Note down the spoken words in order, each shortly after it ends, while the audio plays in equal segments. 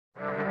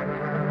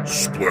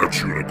Splat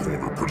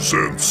Unicorner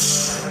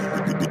presents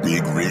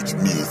Big Rich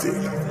Music.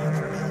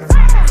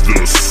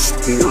 The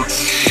Sports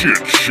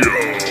Shit Show.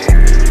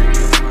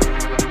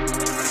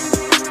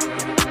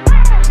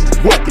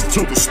 Welcome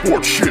to the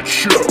Sports Shit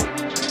Show.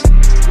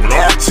 When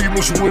our team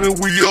is winning,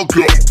 we yell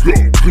go, go,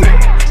 go.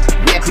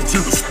 Welcome to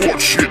the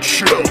Sports Shit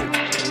Show.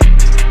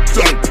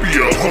 Don't be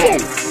a hoe,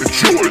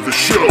 enjoy the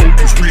show,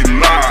 cause we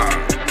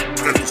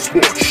live at the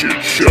Sports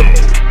Shit Show.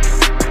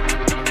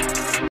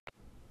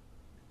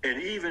 And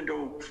even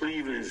though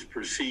Cleveland is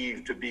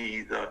perceived to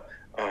be the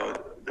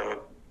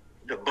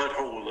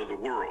butthole of the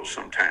world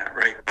sometime,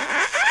 right?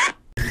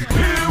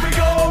 Here we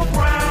go,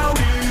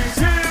 Brownies,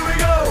 here we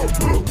go!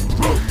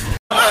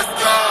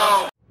 Let's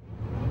go!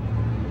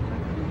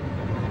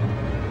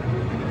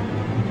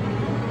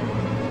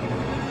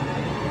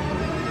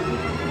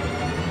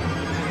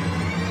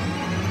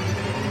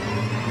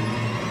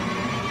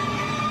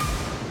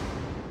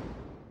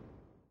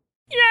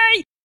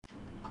 Yay!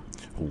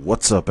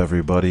 What's up,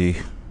 everybody?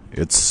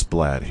 It's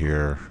Splat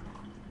here.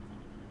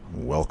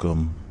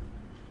 Welcome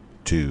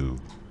to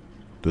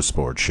the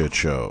Sports Shit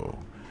Show.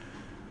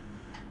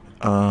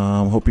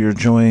 Hope you're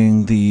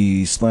enjoying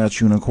the Splat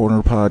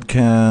Unicorner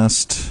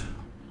podcast,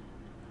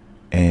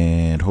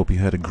 and hope you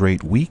had a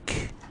great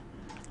week.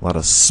 A lot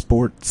of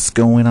sports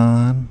going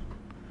on.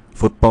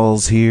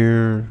 Football's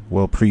here.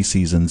 Well,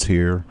 preseason's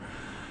here.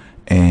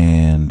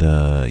 And,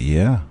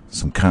 yeah,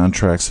 some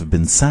contracts have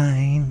been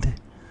signed.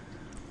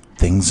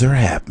 Things are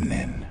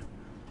happening.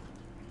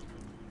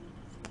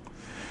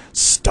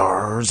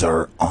 Stars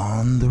are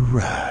on the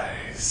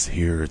rise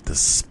here at the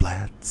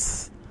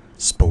Splats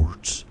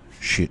Sports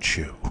Shit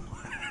Show.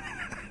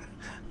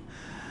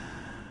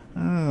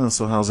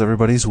 So how's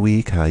everybody's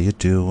week? How you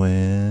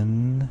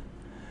doing?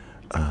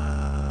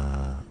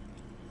 A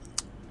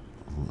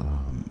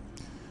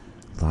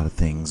lot of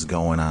things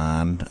going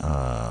on.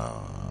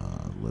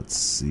 Let's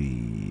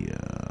see.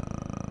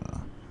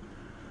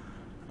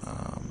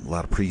 A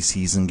lot of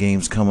preseason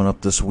games coming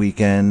up this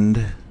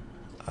weekend.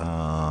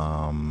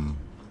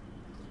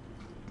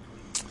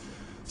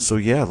 So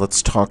yeah,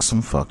 let's talk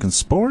some fucking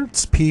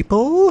sports,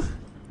 people.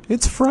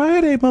 It's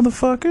Friday,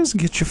 motherfuckers.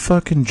 Get your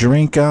fucking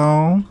drink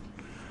on.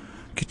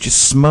 Get your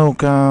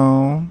smoke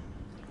on.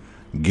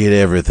 Get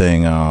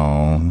everything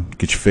on.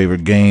 Get your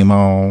favorite game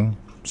on.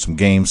 Some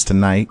games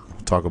tonight.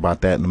 We'll talk about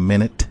that in a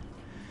minute.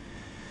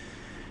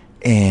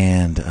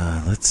 And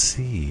let's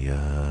see.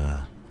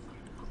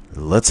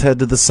 Let's head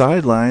to the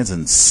sidelines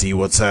and see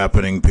what's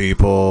happening,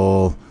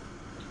 people.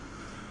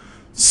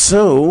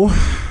 So,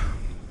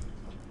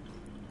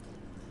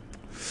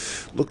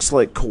 looks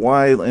like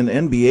Kawhi, in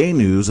NBA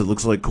news, it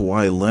looks like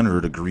Kawhi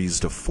Leonard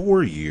agrees to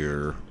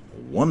 4-year,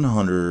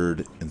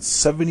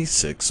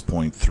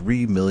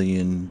 $176.3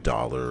 million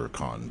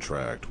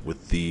contract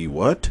with the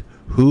what?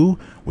 Who?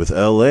 With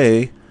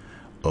LA.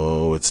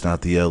 Oh, it's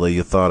not the LA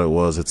you thought it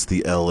was. It's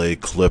the LA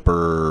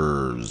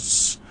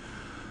Clippers.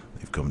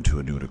 They've come to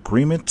a new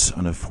agreement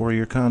on a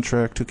 4-year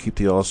contract to keep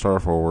the All-Star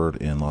forward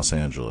in Los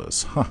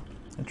Angeles. Huh.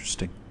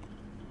 Interesting.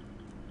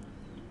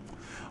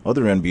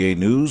 Other NBA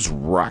news,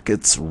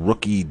 Rockets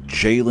rookie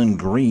Jalen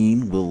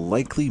Green will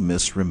likely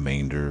miss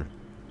remainder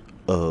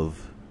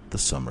of the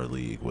Summer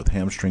League with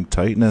hamstring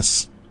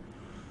tightness.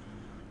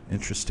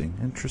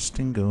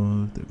 Interesting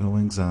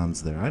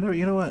goings-ons there. I know,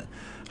 you know what?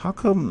 How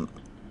come,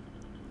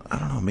 I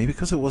don't know, maybe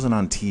because it wasn't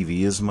on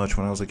TV as much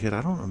when I was a kid.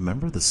 I don't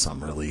remember the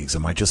Summer Leagues.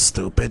 Am I just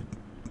stupid?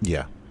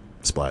 Yeah,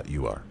 Splat,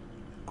 you are.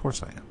 Of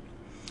course I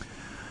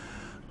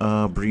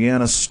am.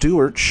 Breanna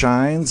Stewart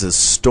shines as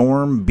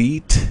Storm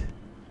beat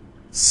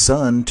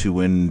Sun to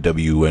win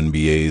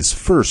WNBA's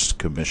first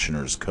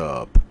Commissioner's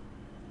Cup.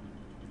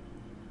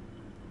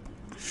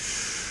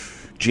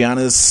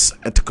 Giannis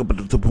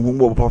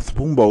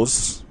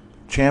Antetokounmpo's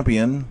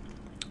champion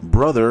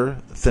brother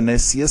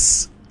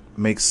Thanasis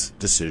makes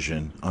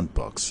decision on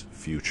Bucks'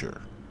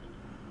 future.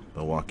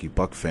 Milwaukee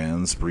Buck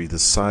fans breathed a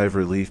sigh of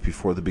relief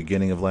before the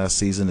beginning of last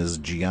season as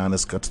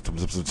Giannis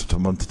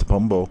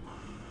Antetokounmpo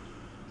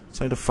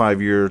signed a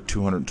 5-year,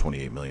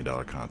 $228 million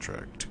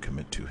contract to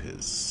commit to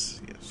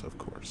his... Yes, of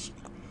course.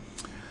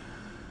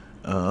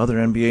 Other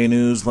NBA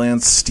news,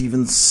 Lance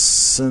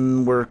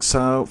Stevenson works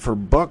out for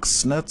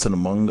Bucks, Nets, and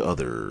among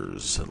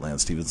others.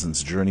 Lance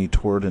Stevenson's journey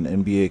toward an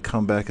NBA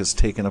comeback has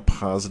taken a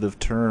positive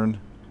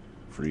turn.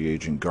 Free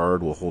agent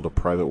guard will hold a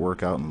private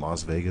workout in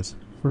Las Vegas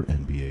for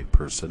NBA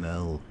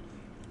personnel.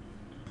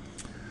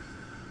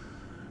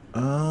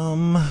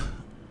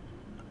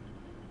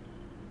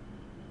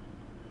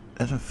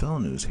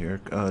 NFL news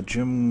here.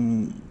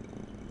 Jim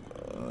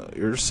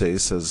Irsay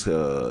says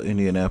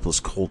Indianapolis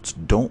Colts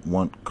don't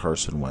want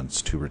Carson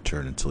Wentz to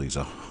return until he's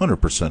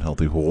 100%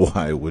 healthy.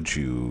 Why would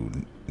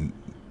you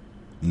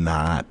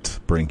not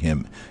bring him?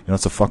 You know,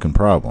 it's a fucking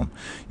problem.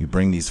 You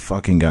bring these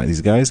fucking guys.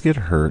 These guys get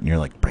hurt, and you're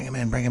like, bring him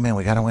in.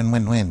 We gotta win.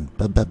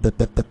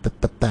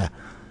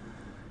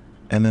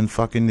 And then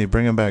fucking they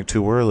bring him back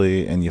too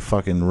early, and you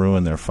fucking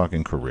ruin their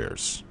fucking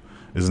careers.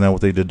 Isn't that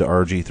what they did to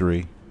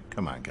RG3?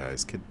 Come on,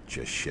 guys. Get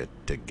your shit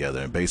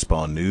together. In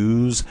baseball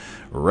news,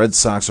 Red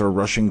Sox are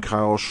rushing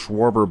Kyle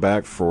Schwarber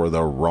back for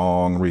the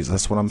wrong reason.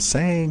 That's what I'm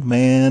saying,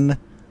 man.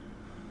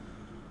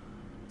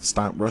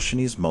 Stop rushing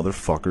these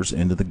motherfuckers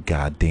into the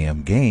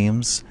goddamn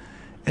games,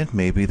 and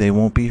maybe they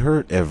won't be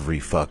hurt every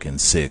fucking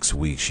 6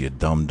 weeks, you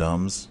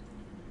dum-dums.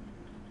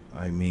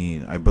 I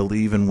mean, I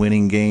believe in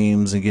winning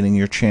games and getting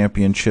your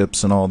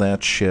championships and all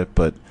that shit,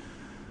 but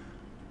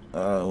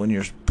when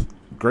your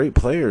great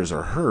players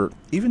are hurt,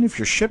 even if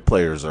your shit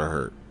players are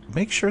hurt,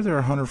 make sure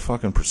they're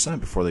 100%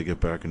 before they get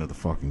back into the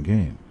fucking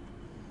game.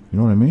 You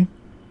know what I mean?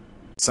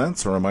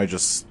 Sense, or am I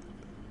just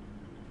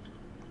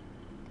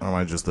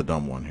the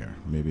dumb one here?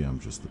 Maybe I'm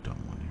just the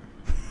dumb one here.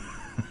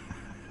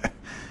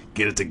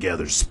 Get it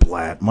together,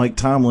 splat. Mike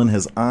Tomlin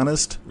has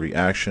honest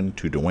reaction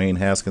to Dwayne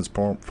Haskins'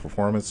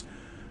 performance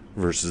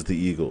versus the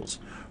Eagles.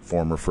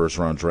 Former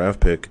first-round draft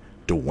pick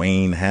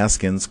Dwayne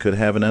Haskins could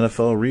have an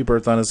NFL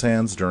rebirth on his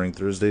hands during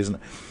Thursday's.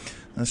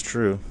 That's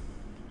true.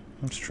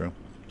 That's true.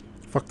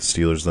 Fuck the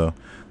Steelers, though.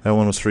 That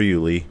one was for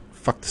you, Lee.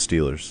 Fuck the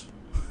Steelers.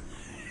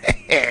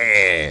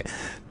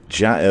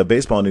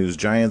 Baseball news.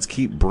 Giants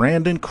keep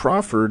Brandon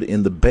Crawford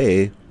in the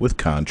Bay with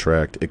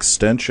contract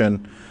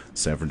extension.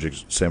 San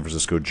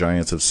Francisco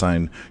Giants have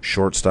signed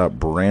shortstop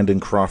Brandon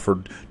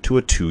Crawford to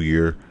a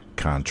 2-year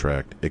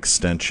contract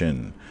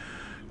extension.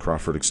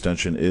 Crawford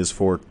extension is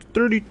for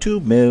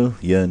 $32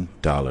 million.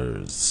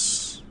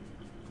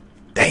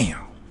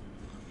 Damn.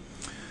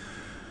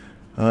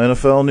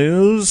 NFL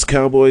news.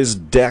 Cowboys'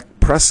 Dak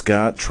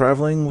Prescott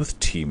traveling with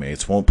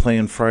teammates. Won't play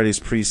in Friday's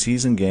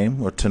preseason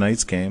game or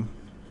tonight's game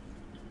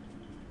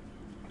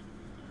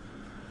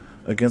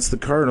against the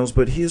Cardinals,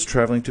 but he is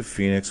traveling to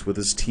Phoenix with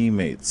his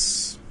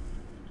teammates.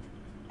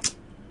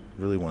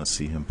 Really want to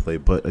see him play,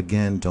 but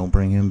again, don't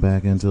bring him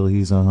back until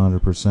he's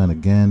 100%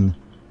 again.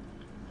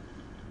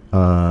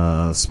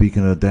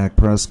 Speaking of Dak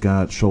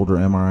Prescott, shoulder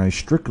MRI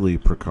strictly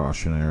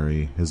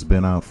precautionary. Has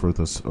been out for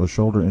a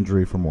shoulder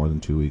injury for more than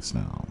 2 weeks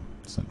now.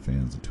 Sent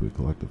fans into a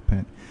collective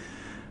panic.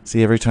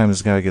 See, every time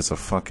this guy gets a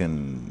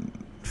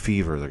fucking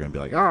fever, they're going to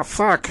be like, oh,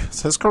 fuck,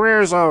 his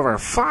career's over,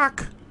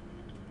 fuck.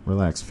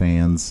 Relax,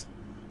 fans.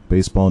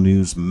 Baseball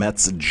news,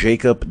 Mets'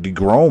 Jacob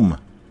deGrom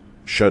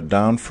shut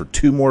down for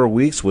 2 more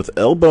weeks with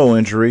elbow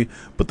injury,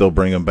 but they'll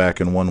bring him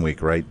back in 1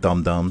 week, right,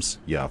 dum-dums?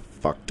 Yeah,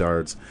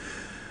 fucktards.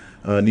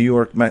 New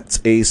York Mets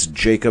ace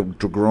Jacob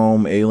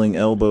deGrom, ailing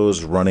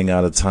elbows, running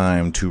out of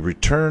time to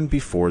return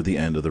before the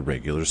end of the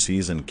regular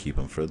season. Keep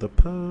him for the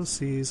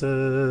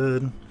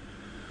postseason.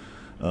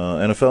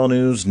 NFL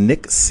news,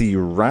 Nick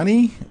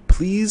Sirianni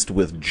pleased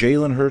with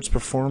Jalen Hurts'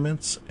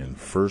 performance in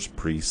first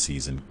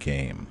preseason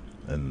game.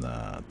 And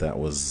that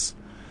was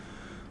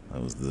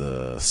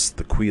the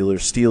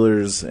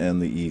Steelers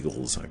and the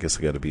Eagles. I guess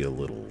I got to be a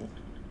little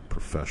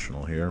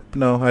professional here.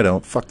 No, I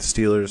don't. Fuck the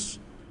Steelers.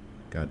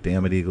 God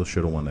damn it, Eagles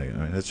should have won that. I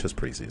mean, that's just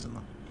preseason,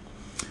 though.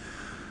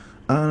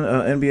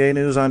 NBA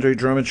news, Andre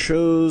Drummond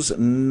shows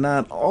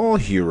not all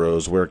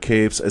heroes wear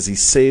capes as he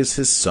saves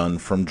his son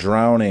from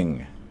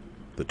drowning.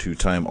 The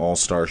 2-time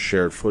All-Star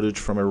shared footage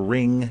from a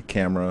Ring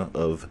camera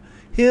of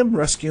him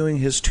rescuing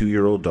his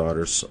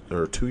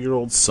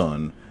 2-year-old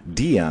son,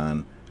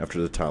 Dion,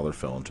 after the toddler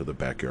fell into the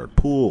backyard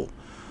pool.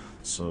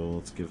 So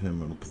let's give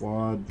him an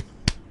applaud.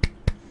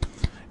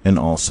 And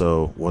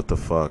also, what the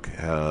fuck?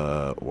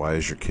 Why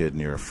is your kid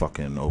near a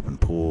fucking open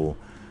pool?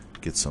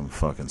 Get some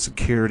fucking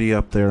security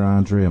up there,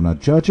 Andre. I'm not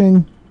judging.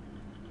 I'm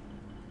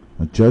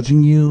not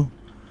judging you.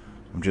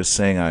 I'm just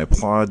saying I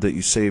applaud that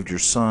you saved your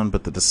son,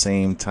 but at the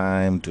same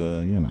time,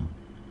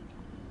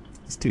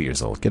 he's 2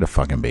 years old. Get a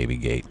fucking baby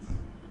gate.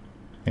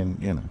 And,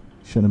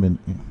 shouldn't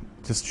have been,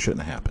 just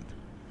shouldn't have happened.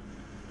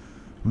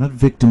 I'm not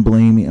victim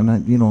blaming.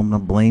 I'm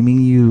not blaming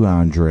you,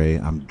 Andre.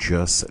 I'm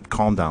just,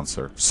 calm down,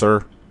 sir.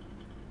 Sir,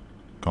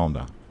 calm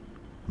down.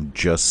 I'm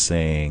just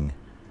saying,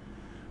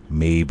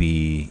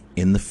 maybe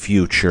in the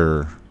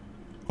future,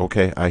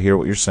 okay, I hear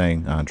what you're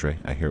saying, Andre.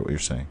 I hear what you're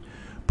saying.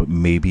 But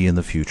maybe in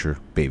the future,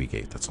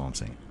 Babygate. That's all I'm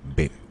saying.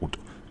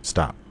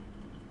 Stop.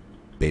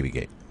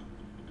 Babygate.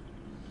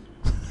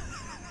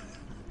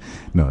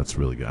 No, it's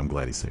really good. I'm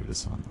glad he saved his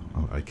son.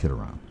 I kid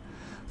around.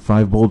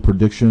 5 bold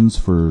predictions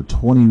for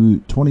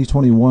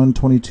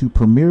 2021-22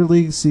 Premier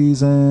League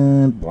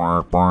season.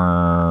 Or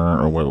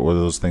what are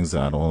those things?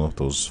 I don't know if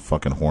those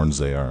fucking horns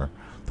they are.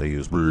 They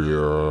use. Not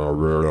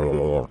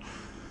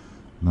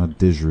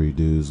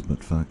didgeridoos,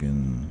 but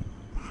fucking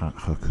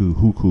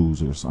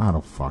hukus or something. I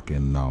don't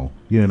fucking know.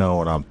 You know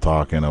what I'm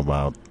talking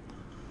about.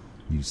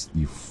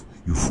 You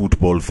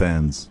football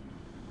fans.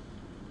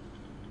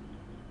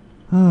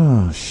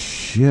 Oh,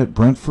 shit.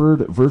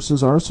 Brentford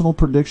versus Arsenal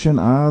prediction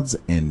odds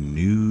and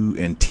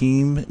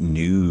team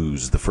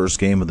news. The first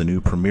game of the new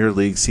Premier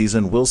League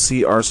season will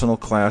see Arsenal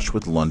clash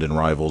with London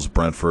rivals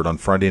Brentford on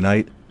Friday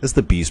night as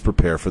the Bees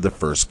prepare for the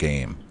first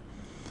game.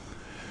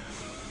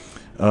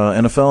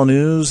 NFL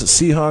news.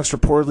 Seahawks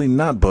reportedly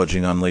not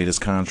budging on latest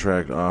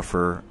contract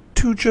offer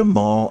to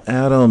Jamal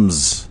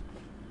Adams.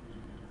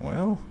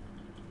 Well,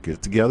 get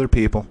it together,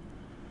 people.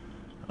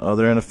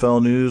 Other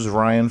NFL news,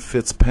 Ryan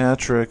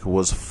Fitzpatrick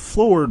was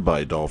floored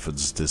by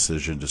Dolphins'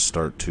 decision to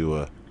start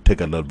Tua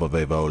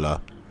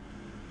Tagovailoa.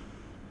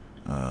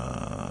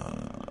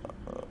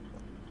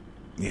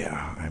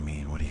 Yeah, I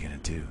mean, what are you going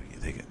to do?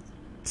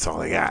 That's all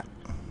they got.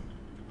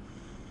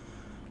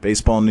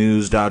 Baseball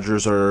news,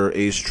 Dodgers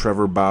ace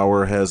Trevor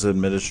Bauer has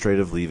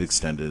administrative leave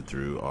extended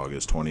through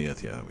August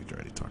 20th. Yeah, we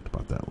already talked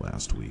about that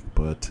last week,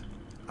 but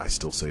I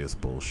still say it's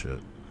bullshit.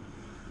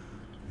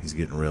 He's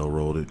getting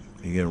railroaded.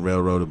 He's getting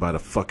railroaded by the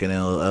fucking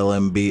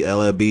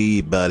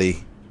LMB,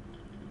 buddy.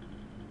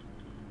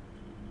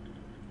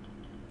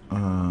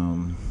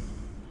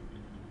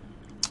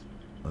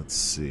 Let's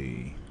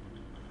see.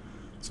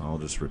 It's all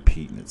just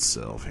repeating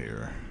itself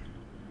here.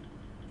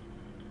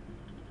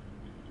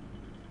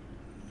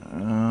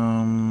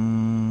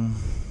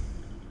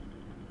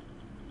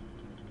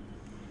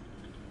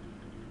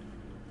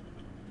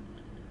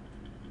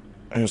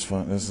 Here's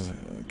fun. This is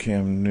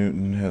Cam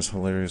Newton has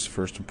hilarious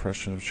first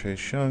impression of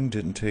Chase Young.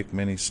 Didn't take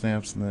many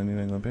snaps in the New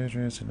England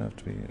Patriots enough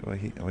to be. What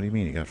do you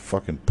mean? He got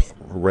fucking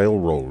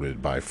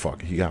railroaded by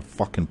He got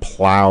fucking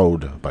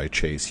plowed by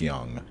Chase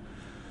Young.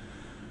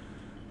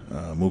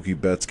 Mookie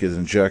Betts gets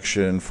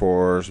injection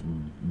for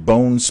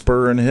bone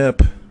spur and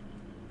hip.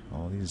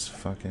 All these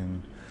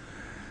fucking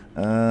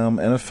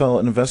NFL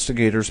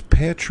investigators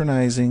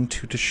patronizing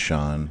to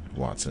Deshaun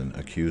Watson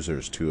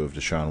accusers. Two of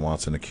Deshaun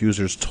Watson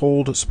accusers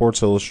told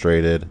Sports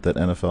Illustrated that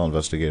NFL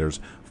investigators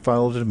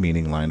followed a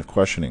meaning line of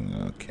questioning.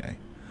 Okay.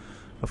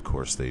 Of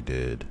course they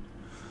did.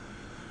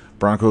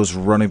 Broncos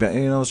running back.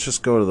 Let's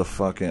just go to the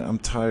fucking... I'm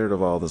tired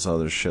of all this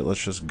other shit.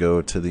 Let's just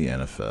go to the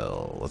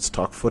NFL. Let's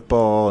talk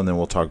football, and then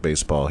we'll talk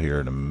baseball here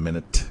in a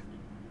minute.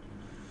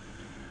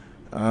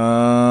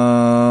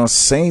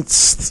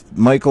 Saints,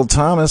 Michael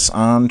Thomas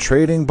on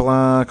trading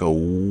block.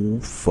 Oh,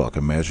 fuck.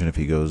 Imagine if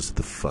he goes to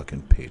the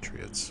fucking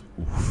Patriots.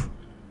 Oof.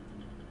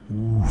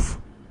 Oof.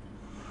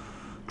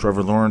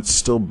 Trevor Lawrence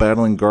still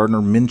battling Gardner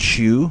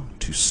Minshew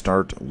to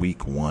start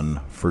week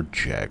 1 for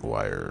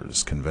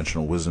Jaguars.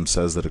 Conventional wisdom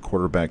says that a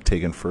quarterback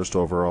taken first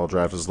overall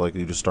draft is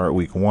likely to start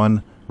week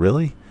 1.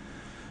 Really?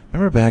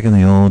 Remember back in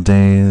the old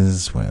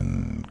days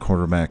when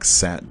quarterbacks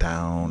sat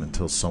down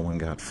until someone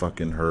got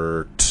fucking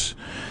hurt?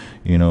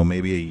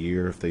 Maybe a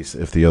year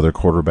if the other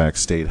quarterback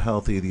stayed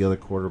healthy. The other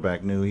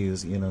quarterback knew he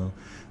was,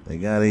 they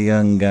got a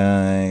young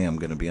guy. I'm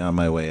going to be on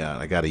my way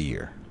out. I got a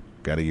year.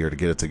 Got a year to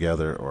get it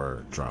together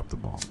or drop the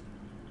ball.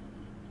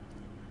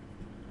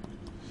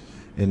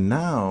 And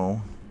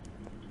now,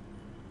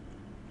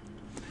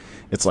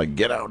 it's like,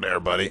 get out there,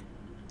 buddy.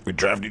 We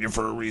drafted you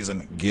for a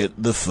reason.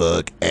 Get the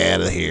fuck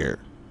out of here.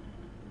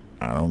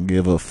 I don't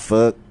give a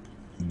fuck.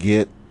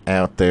 Get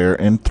out there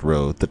and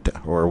throw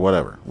or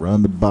whatever.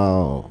 Run the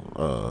ball.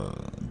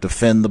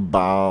 Defend the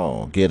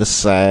ball. Get a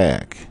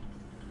sack.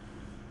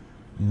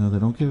 They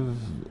don't give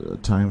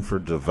time for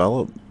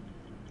develop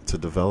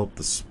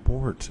the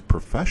sport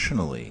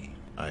professionally.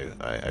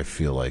 I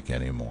feel like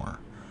anymore.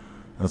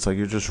 It's like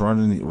you're just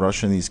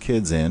rushing these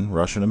kids in,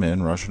 rushing them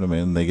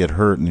in. They get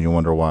hurt, and you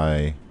wonder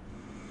why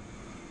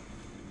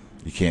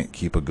you can't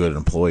keep a good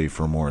employee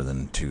for more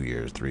than 2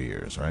 years, 3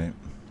 years, right?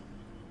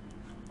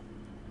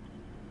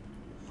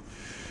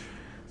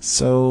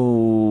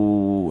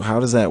 So, how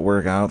does that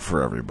work out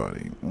for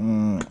everybody?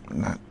 I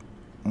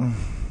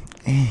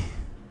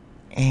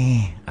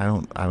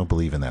don't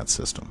believe in that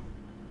system.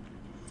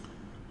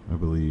 I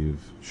believe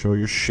show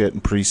your shit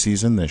in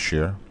preseason this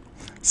year.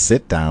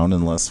 Sit down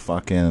unless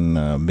fucking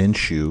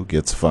Minshew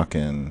gets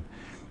fucking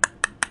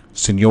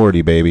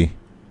seniority, baby.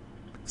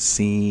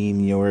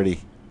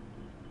 Seniority.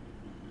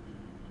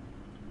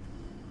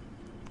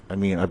 I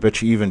mean, I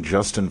bet you even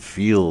Justin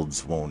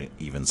Fields won't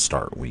even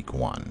start week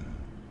 1.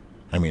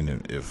 I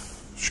mean,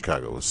 if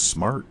Chicago was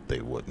smart,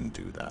 they wouldn't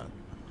do that.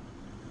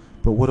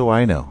 But what do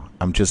I know?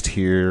 I'm just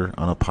here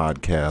on a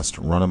podcast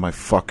running my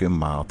fucking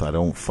mouth. I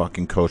don't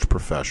fucking coach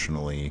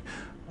professionally.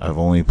 I've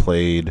only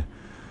played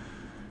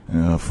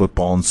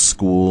football in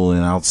school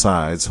and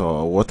outside,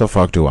 so what the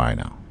fuck do I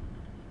know?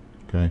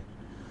 Okay.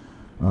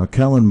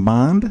 Kellen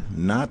Mond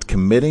not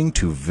committing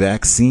to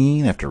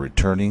vaccine after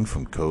returning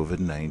from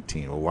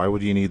COVID-19. Well, why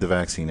would you need the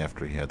vaccine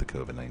after he had the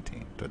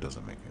COVID-19? That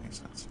doesn't make any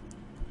sense.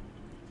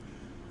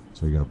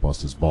 So you're going to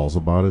bust his balls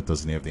about it?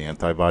 Doesn't he have the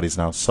antibodies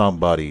now?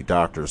 Somebody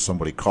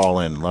call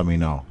in and let me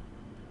know.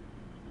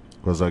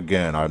 Because,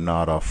 again, I'm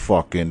not a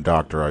fucking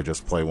doctor. I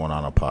just play one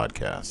on a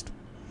podcast.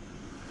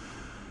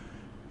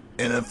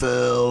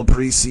 NFL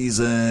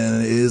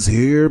preseason is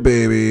here,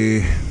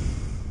 baby.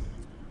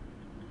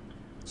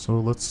 So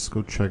let's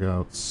go check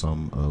out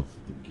some of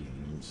the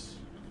games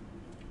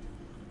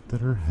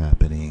that are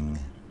happening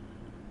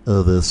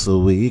this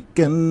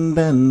weekend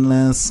and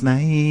last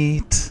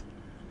night.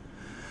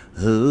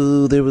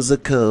 Oh, there was a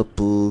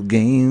couple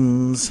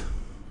games.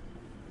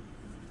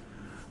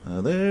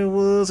 There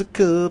was a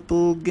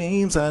couple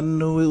games. I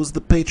know it was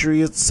the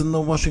Patriots and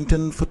the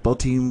Washington football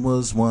team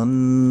was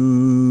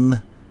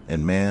one.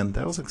 And man,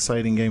 that was an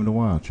exciting game to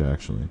watch,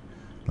 actually.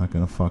 Not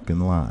gonna fucking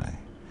lie.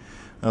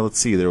 Now let's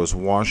see, there was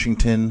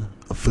Washington,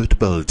 a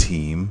football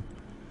team,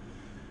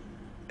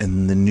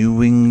 and the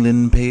New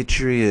England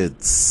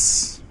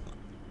Patriots.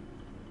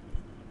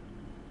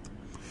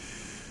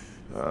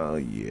 Oh,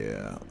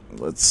 yeah.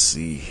 Let's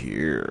see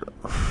here.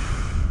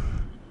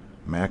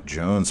 Mac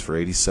Jones for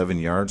 87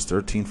 yards,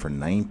 13 for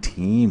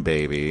 19,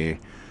 baby.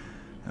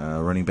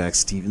 Running back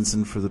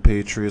Stevenson for the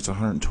Patriots,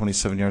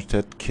 127 yards.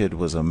 That kid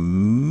was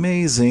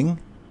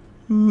amazing.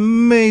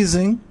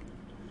 Amazing.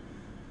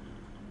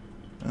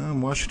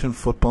 Washington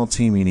football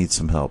team, you need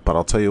some help. But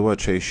I'll tell you what,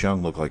 Chase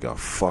Young looked like a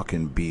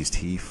fucking beast.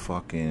 He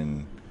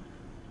fucking...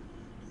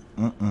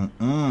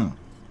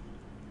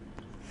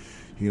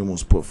 He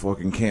almost put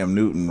fucking Cam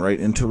Newton right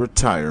into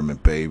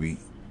retirement, baby.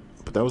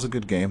 But that was a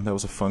good game. That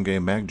was a fun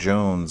game. Mac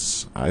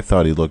Jones, I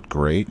thought he looked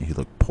great. He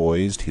looked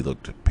poised. He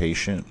looked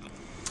patient.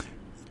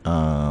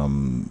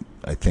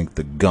 I think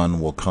the gun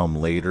will come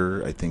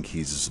later. I think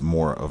he's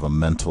more of a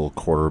mental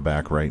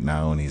quarterback right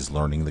now, and he's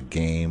learning the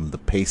game, the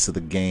pace of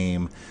the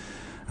game.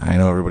 I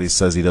know everybody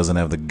says he doesn't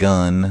have the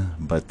gun,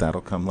 but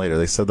that'll come later.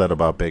 They said that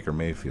about Baker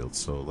Mayfield,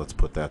 so let's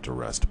put that to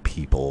rest,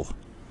 people.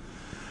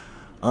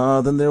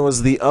 Then there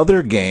was the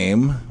other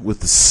game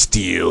with the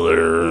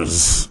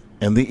Steelers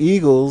and the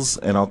Eagles,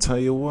 and I'll tell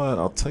you what,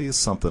 I'll tell you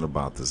something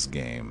about this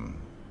game.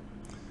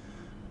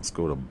 Let's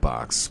go to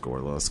box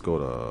score. Let's go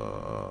to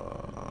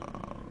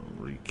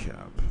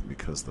recap,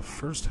 because the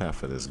first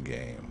half of this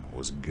game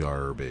was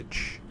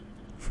garbage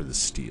for the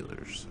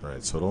Steelers,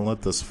 right? So don't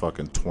let this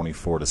fucking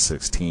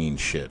 24-16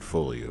 shit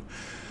fool you.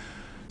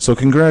 So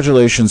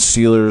congratulations,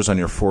 Steelers, on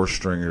your four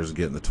stringers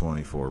getting the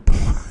 24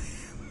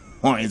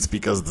 points,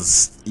 because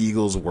the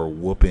Eagles were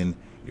whooping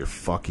your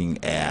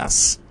fucking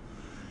ass.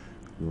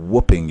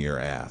 Whooping your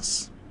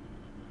ass.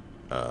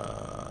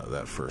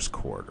 That first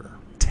quarter.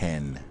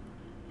 10-0.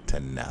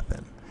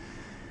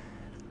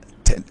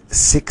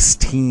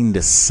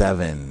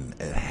 16-7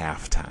 at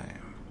halftime.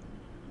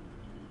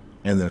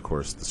 And then, of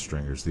course,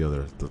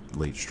 the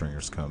late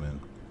stringers come in.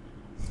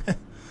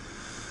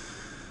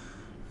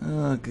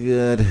 Oh,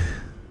 good.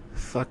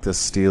 Fuck the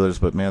Steelers,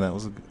 but man, that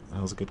was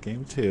a good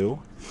game too.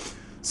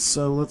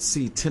 So let's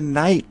see,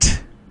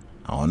 tonight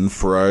on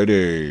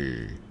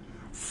Friday.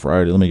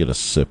 Let me get a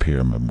sip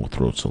here. My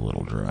throat's a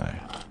little dry.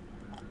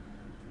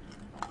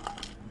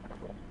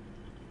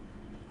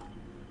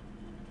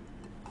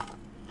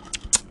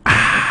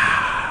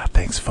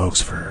 Thanks,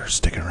 folks, for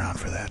sticking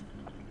around for that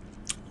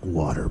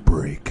water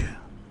break.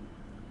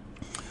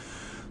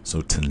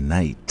 So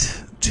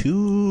tonight,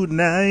 ho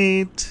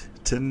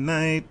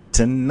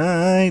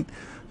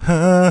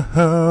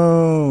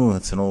ho.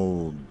 It's an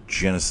old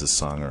Genesis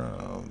song, or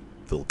a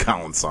Phil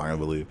Collins song, I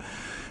believe.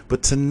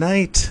 But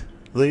tonight,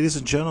 ladies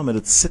and gentlemen,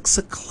 it's 6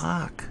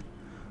 o'clock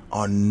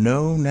on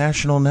no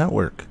national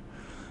network.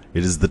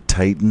 It is the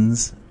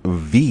Titans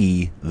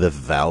v. the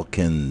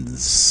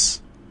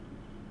Falcons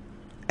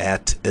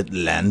at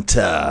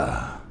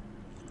Atlanta.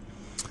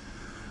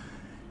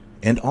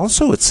 And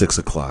also at 6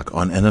 o'clock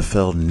on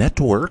NFL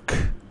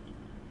Network,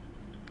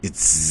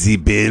 it's the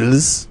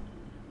Bills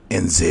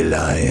and the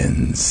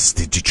Lions.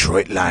 The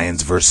Detroit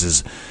Lions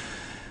versus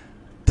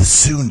the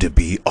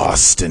soon-to-be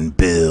Austin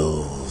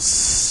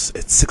Bills.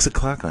 At 6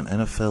 o'clock on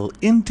NFL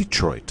in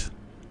Detroit.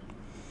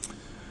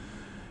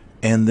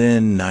 And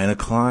then 9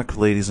 o'clock,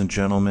 ladies and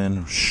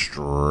gentlemen,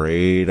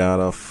 straight out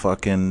of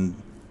fucking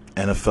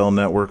NFL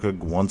Network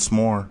once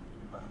more.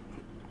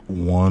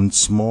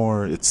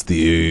 It's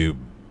the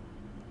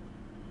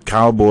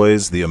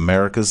Cowboys, the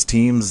America's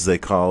teams, they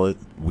call it.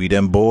 We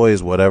them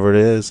boys, whatever it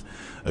is,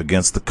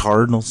 against the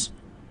Cardinals.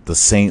 The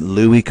St.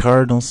 Louis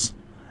Cardinals.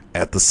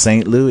 At the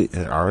St. Louis.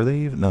 Are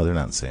they even? No, they're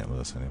not in St.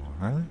 Louis anymore,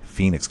 are they?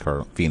 Phoenix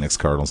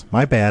Cardinals.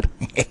 My bad.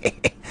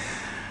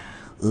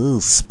 Oh,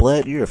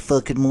 Splat, you're a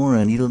fucking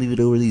moron. You don't even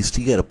know where these...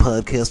 You got a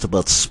podcast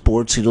about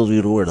sports. You don't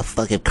even know where the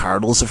fucking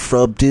Cardinals are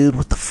from, dude?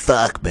 What the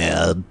fuck,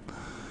 man?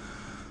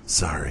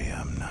 Sorry,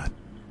 I'm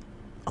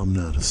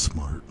not a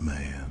smart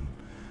man.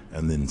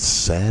 And then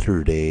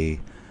Saturday,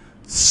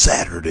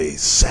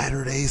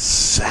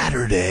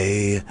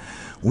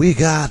 we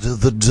got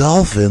the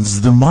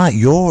Dolphins,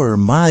 your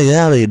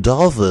Miami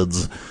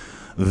Dolphins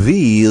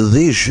v.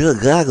 the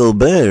Chicago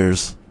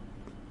Bears.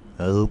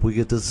 I hope we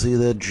get to see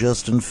that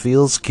Justin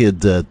Fields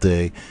kid that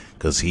day,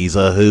 because he's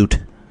a hoot.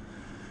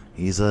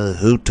 He's a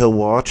hoot to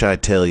watch, I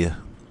tell you.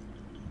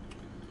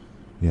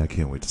 Yeah, I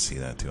can't wait to see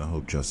that, too. I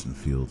hope Justin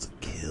Fields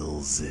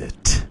kills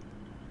it.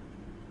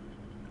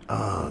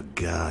 Oh,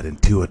 God.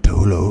 And Tua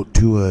Tagovailoa.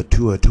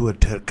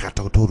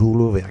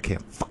 I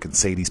can't fucking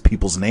say these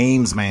people's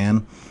names,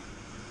 man.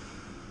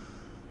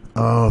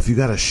 Oh, if you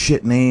got a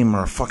shit name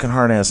or a fucking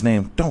hard-ass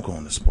name, don't go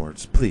into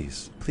sports.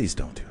 Please. Please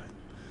don't do it.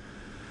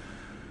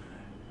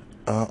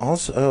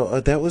 Also,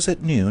 that was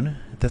at noon.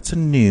 That's a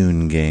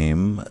noon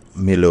game,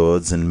 me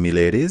lords and me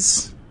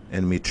ladies,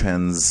 and me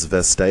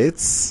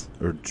transvestites,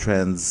 or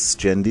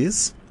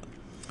transgendies.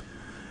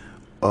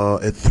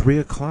 At 3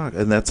 o'clock,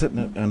 and that's at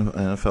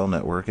NFL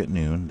Network at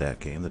noon, that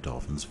game, the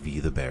Dolphins v.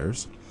 the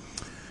Bears.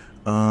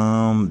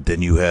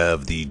 Then you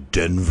have the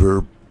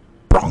Denver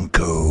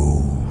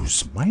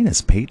Broncos,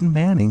 minus Peyton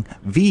Manning,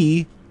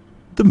 v.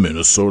 the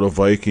Minnesota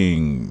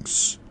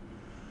Vikings.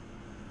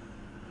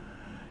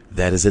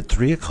 That is at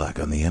 3 o'clock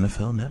on the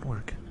NFL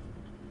Network.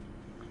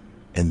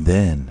 And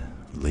then,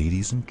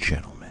 ladies and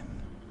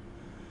gentlemen,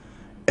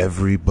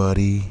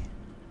 everybody,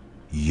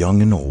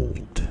 young and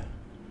old,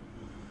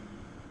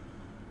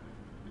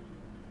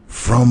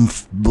 from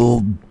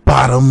the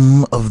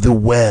bottom of the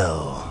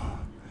well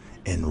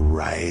and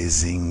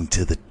rising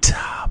to the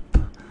top,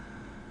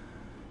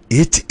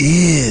 it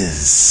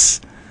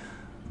is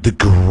the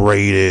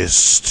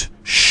greatest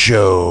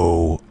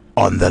show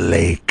on the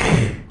lake.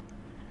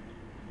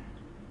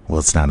 Well,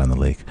 it's not on the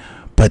lake,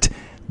 but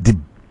the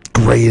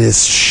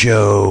greatest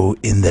show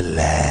in the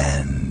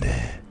land.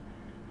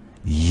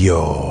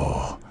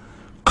 Your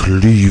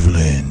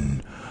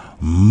Cleveland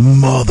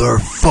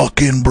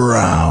motherfucking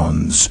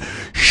Browns,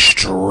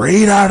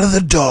 straight out of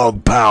the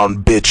dog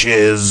pound,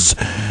 bitches,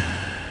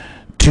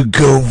 to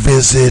go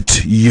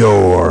visit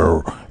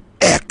your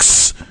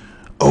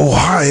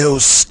ex-Ohio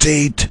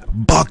State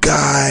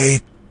Buckeye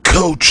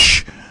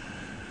coach,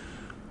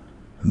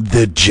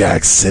 the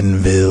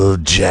Jacksonville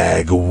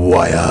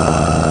Jaguars,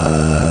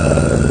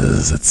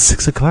 at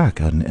 6 o'clock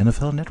on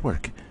NFL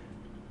Network.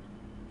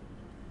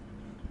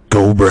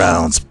 Go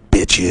Browns,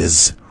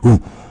 bitches.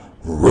 Ooh,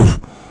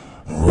 roof,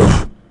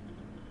 roof.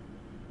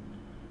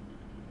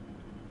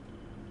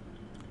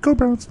 Go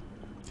Browns.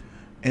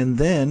 And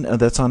then,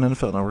 that's on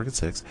NFL Network at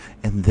 6.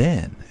 And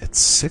then, at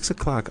 6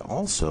 o'clock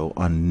also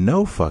on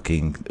no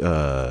fucking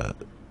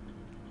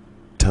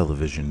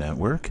television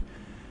network,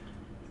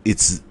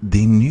 it's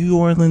the New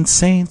Orleans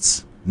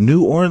Saints.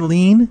 New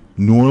Orleans.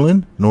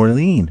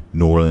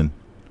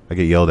 I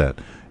get yelled at.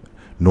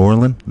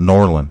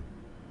 Norlin.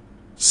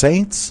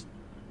 Saints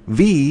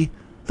v.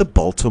 the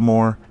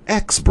Baltimore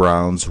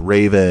ex-Browns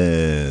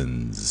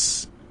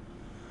Ravens.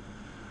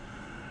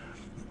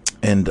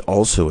 And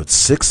also at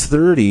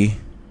 6:30,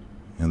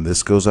 and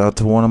this goes out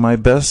to one of my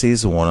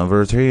besties, one of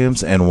her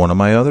teams, and one of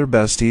my other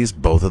besties.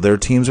 Both of their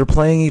teams are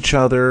playing each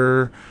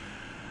other.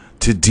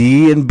 To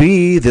D and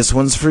B, this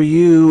one's for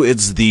you.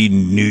 It's the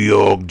New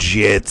York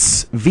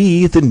Jets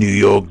v. the New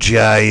York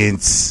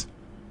Giants.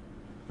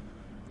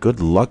 Good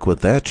luck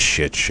with that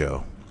shit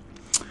show.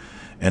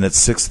 And at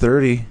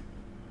 6:30,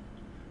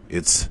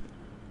 it's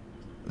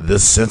the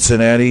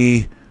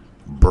Cincinnati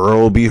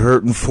Burrow be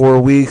hurt in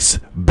 4 weeks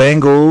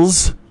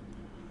Bengals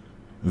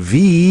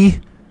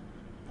v.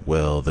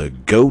 well, the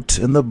GOAT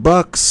and the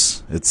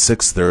Bucks at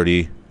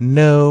 6:30.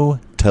 No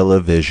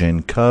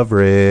television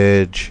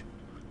coverage.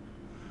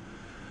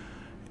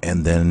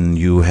 And then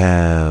you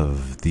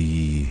have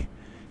the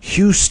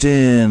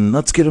Houston,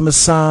 let's get a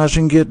massage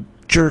and get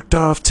jerked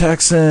off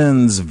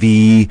Texans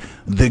v.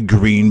 the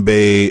Green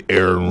Bay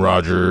Aaron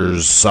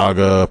Rodgers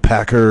saga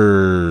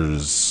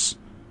Packers.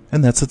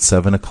 And that's at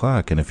 7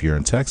 o'clock. And if you're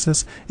in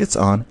Texas, it's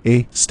on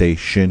a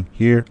station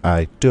here.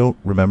 I don't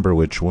remember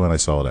which one. I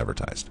saw it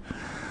advertised.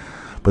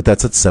 But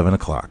that's at 7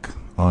 o'clock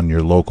on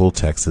your local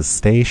Texas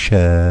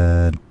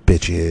station,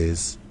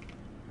 bitches.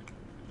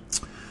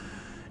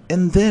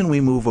 And then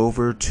we move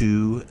over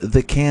to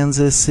the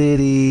Kansas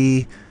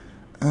City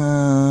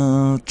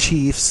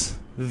Chiefs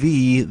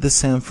v. the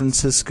San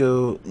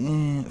Francisco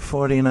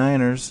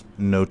 49ers.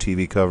 No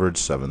TV coverage,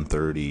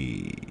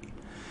 7:30.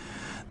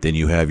 Then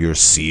you have your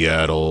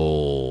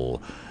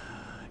Seattle,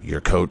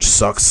 your coach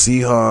sucks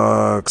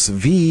Seahawks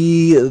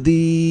v.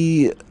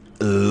 the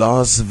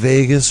Las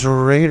Vegas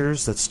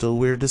Raiders. That's still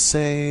weird to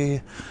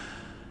say.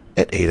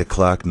 At 8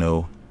 o'clock,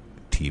 no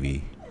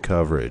TV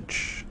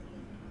coverage.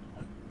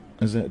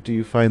 Do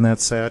you find that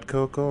sad,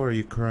 Coco? Are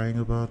you crying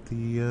about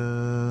the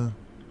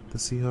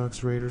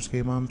Seahawks Raiders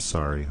game? I'm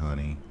sorry,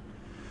 honey.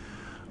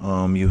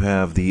 You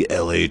have the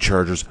LA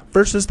Chargers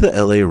versus the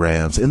LA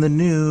Rams in the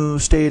new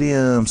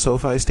stadium,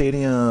 SoFi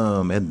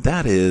Stadium, and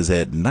that is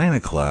at 9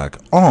 o'clock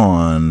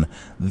on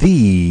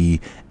the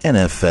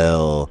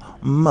NFL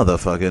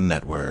motherfucking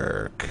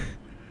network.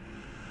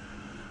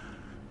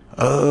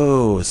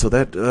 Oh, so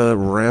that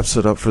wraps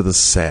it up for the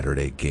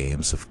Saturday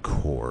games, of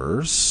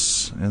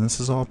course. And this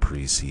is all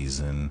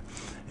preseason.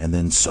 And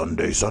then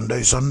Sunday,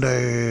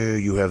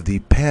 you have the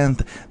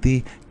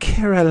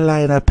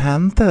Carolina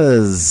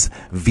Panthers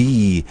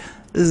v.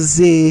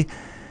 the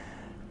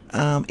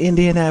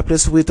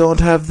Indianapolis. We don't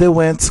have the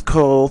Wentz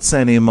Colts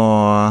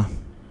anymore.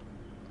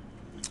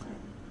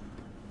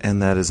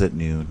 And that is at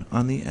noon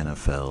on the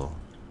NFL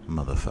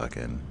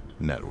motherfucking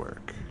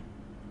network.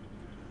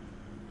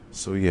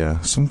 So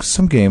yeah,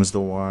 some games to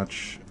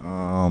watch.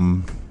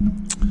 I'll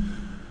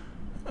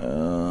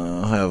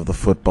have the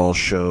football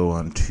show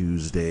on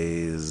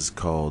Tuesdays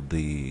called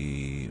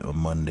the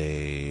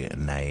Monday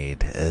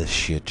Night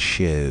Shit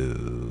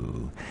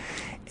Show.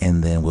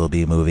 And then we'll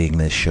be moving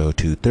this show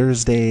to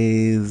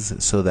Thursdays,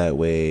 so that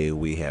way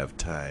we have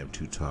time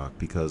to talk,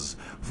 because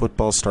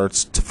football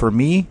starts, for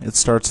me, it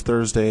starts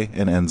Thursday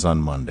and ends on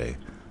Monday.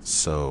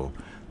 So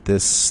the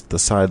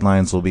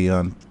sidelines will be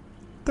on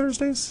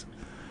Thursdays,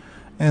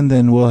 and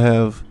then we'll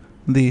have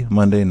the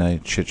Monday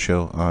Night Shit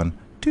Show on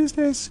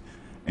Tuesdays.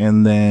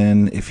 And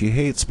then if you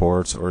hate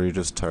sports, or you're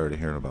just tired of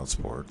hearing about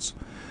sports,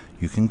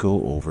 you can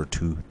go over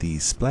to the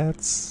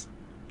Splats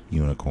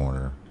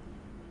Unicorner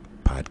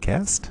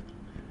podcast.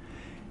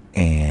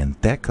 And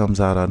that comes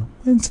out on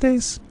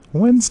Wednesdays.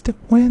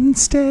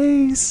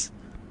 Wednesdays.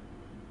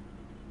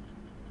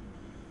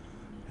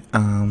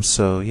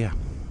 So yeah.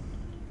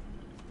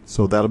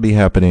 So that'll be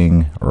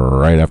happening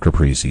right after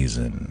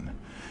preseason.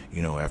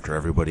 You know, after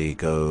everybody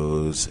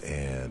goes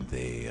and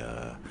they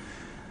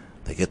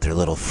get their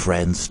little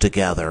friends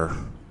together,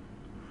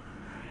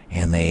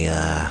 and they,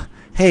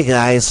 hey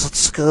guys,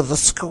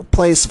 let's go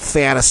play some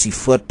fantasy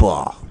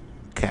football,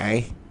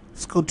 okay?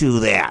 Let's go do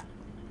that.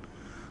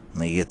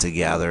 And they get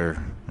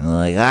together, and they're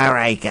like, all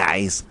right,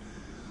 guys,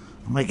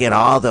 I'm gonna get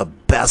all the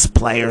best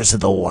players in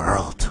the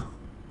world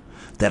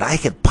that I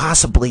could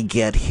possibly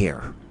get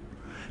here,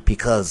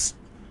 because,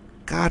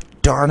 god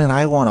darn it,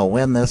 I want to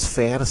win this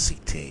fantasy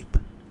team.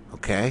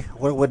 Okay? I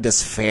want to win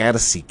this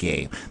fantasy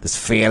game, this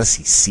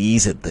fantasy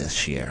season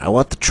this year. I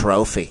want the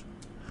trophy.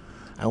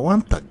 I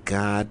want the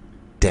god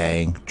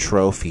dang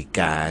trophy,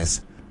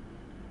 guys.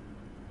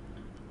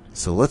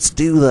 So let's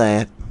do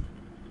that,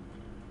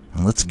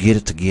 and let's get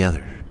it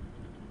together.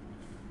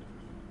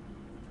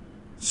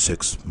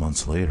 6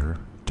 months later,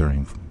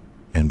 during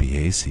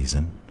NBA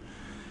season,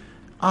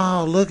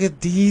 oh, look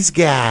at these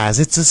guys.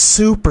 It's a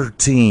super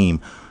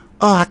team.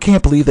 Oh, I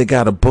can't believe they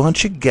got a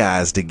bunch of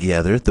guys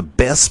together, the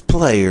best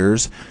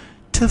players,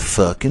 to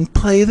fucking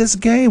play this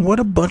game. What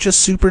a bunch of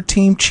super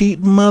team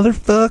cheating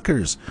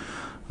motherfuckers.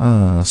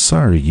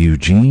 Sorry,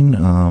 Eugene.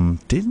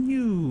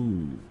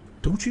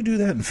 Don't you do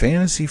that in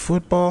fantasy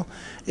football?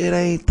 It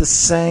ain't the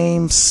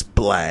same,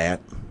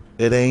 Splat.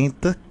 It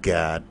ain't the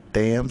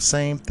goddamn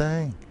same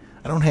thing.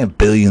 I don't have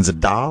billions of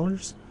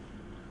dollars.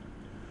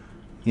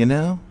 You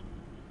know?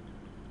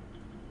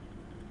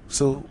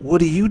 So what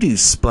do you do,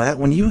 Splat,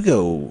 when you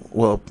go?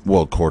 Well,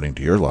 according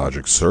to your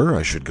logic, sir,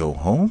 I should go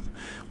home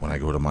when I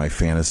go to my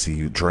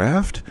fantasy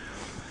draft,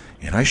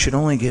 and I should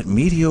only get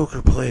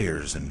mediocre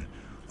players, and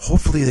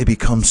hopefully they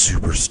become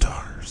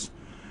superstars,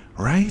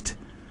 right?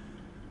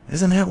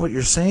 Isn't that what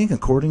you're saying,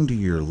 according to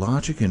your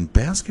logic in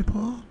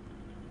basketball?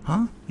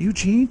 Huh?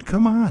 Eugene,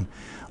 come on.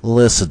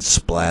 Listen,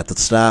 Splat,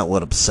 that's not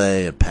what I'm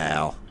saying,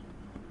 pal.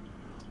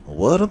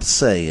 What I'm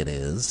saying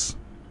is,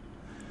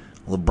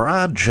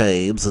 LeBron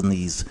James and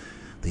these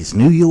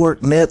New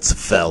York Nets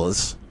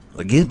fellas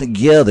are getting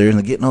together, and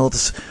they're getting all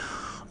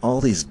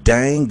these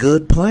dang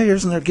good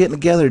players, and they're getting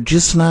together.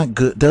 Just not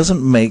good.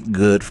 Doesn't make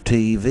good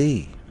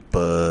TV,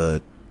 but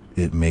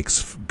it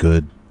makes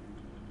good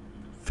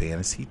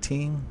fantasy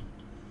team.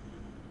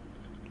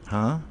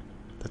 Huh?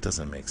 That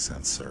doesn't make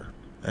sense, sir.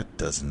 That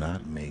does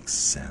not make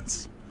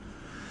sense.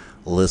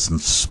 Listen,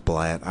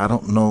 Splat, I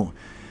don't know.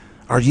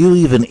 Are you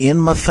even in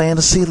my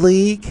fantasy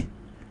league?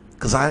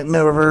 Because I ain't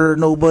never heard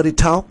nobody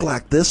talk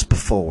like this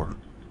before.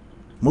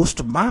 Most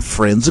of my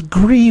friends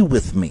agree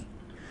with me.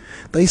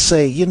 They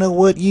say, you know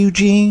what,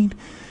 Eugene?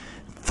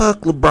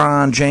 Fuck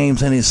LeBron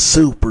James and his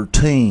super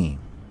team.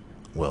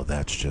 Well,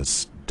 that's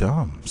just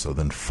dumb. So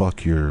then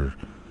fuck your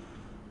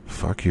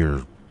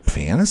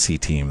fantasy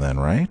team then,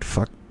 right?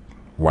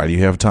 Why do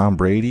you have Tom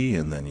Brady,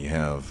 and then you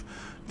have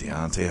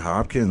Deontay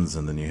Hopkins,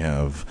 and then you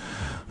have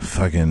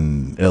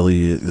fucking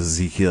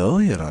Ezekiel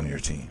Elliott on your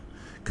team?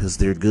 Because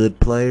they're good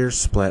players,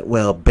 Splat.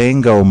 Well,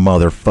 bingo,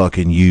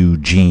 motherfucking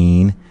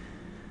Eugene.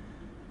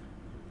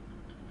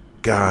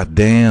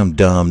 Goddamn,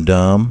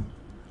 dumb.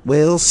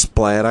 Well,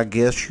 Splat, I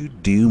guess you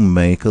do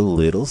make a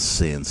little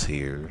sense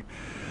here.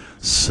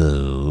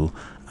 So,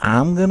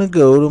 I'm going to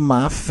go to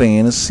my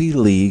fantasy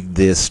league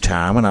this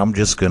time, and I'm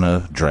just going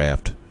to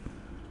draft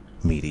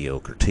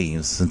mediocre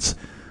teams, since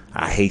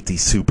I hate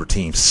these super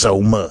teams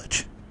so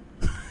much.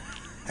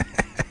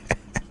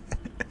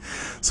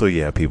 So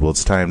yeah, people,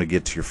 it's time to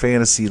get your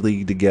fantasy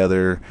league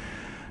together,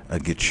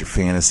 get your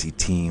fantasy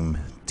team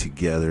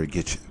together,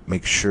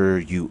 make sure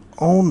you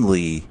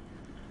pick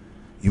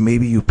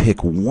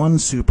one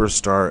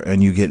superstar,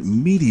 and you get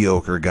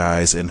mediocre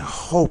guys and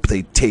hope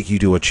they take you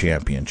to a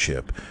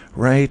championship,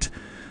 right?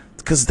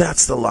 Because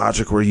that's the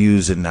logic we're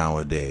using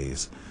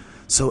nowadays.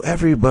 So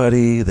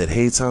everybody that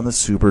hates on the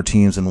super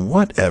teams in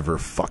whatever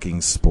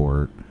fucking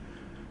sport,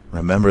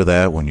 remember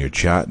that when you're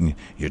drafting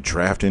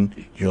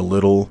your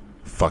little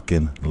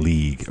fucking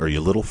league or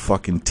your little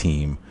fucking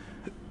team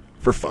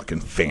for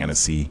fucking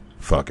fantasy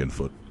fucking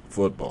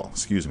football.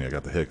 Excuse me, I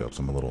got the hiccups.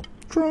 I'm a little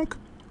drunk.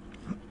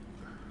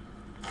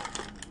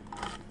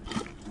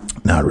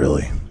 Not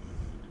really.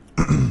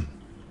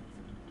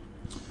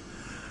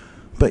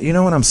 But you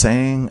know what I'm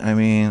saying? I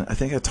mean, I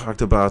think I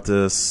talked about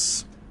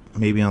this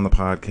maybe on the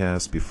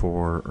podcast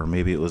before, or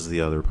maybe it was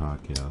the other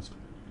podcast.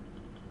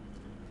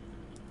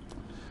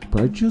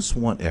 But I just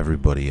want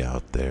everybody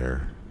out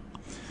there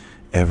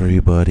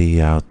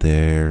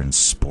in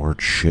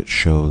sports shit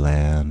show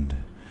land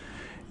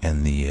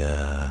and the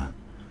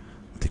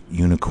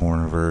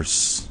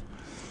unicorniverse,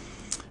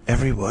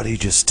 everybody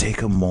just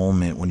take a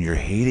moment when you're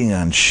hating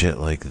on shit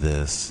like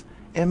this.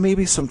 And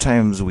maybe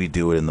sometimes we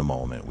do it in the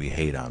moment. We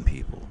hate on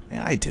people.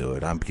 Yeah, I do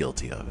it. I'm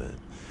guilty of it.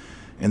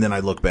 And then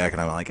I look back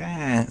and I'm like,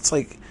 it's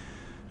like,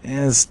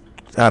 it's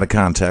out of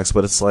context,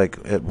 but it's like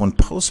when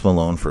Post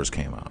Malone first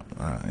came out,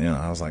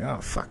 I was like,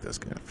 oh, fuck this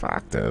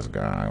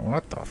guy,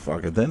 what the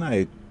fuck? And then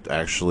I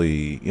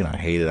actually, I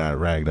hated on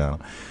ragged on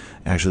him.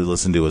 Actually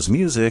listened to his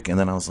music, and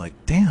then I was like,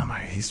 damn,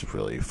 he's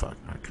really I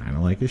kind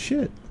of like his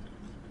shit.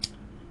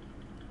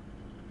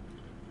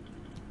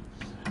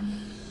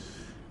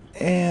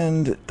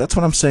 And that's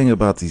what I'm saying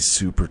about these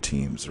super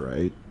teams,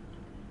 right?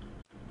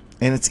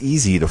 And it's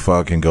easy to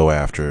fucking go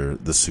after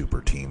the super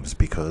teams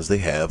because they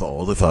have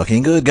all the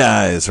fucking good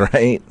guys,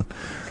 right?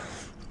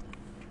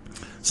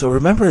 So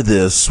remember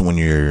this when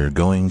you're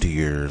going to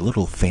your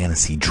little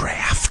fantasy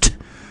draft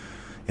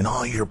and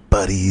all your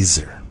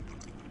buddies are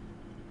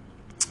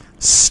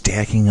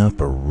stacking up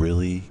a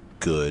really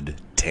good,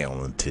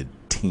 talented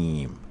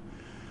team.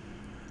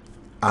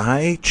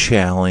 I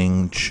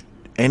challenge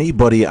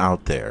anybody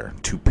out there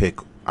to pick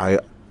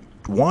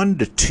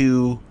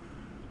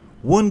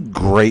one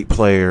great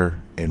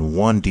player and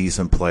one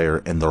decent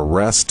player, and the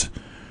rest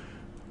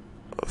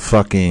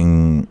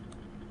fucking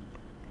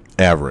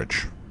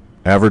average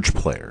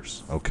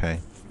players, okay?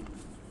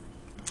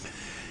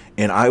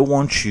 And I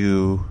want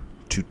you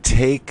to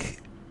take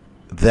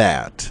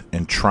that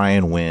and try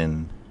and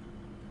win.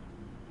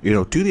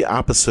 Do the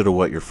opposite of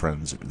what your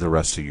friends, the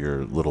rest of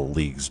your little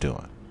league's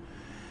doing.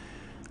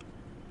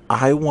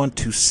 I want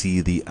to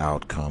see the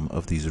outcome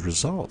of these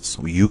results.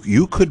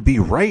 You could be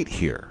right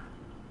here.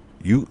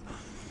 You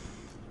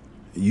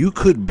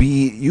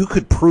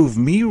could prove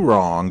me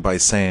wrong by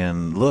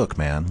saying, look,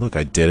 man,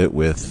 I did it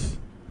with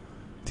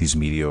these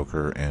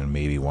mediocre and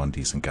maybe one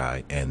decent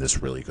guy and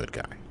this really good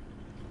guy.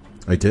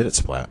 I did it,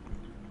 Splat.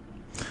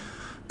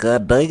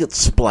 God dang it,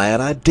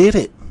 Splat, I did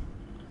it.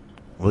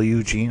 Well,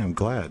 Eugene, I'm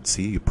glad.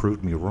 See, you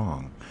proved me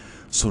wrong.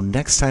 So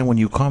next time when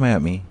you come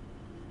at me,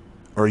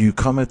 or you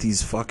come at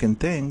these fucking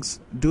things,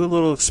 do a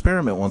little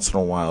experiment once in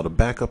a while to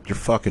back up your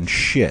fucking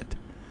shit.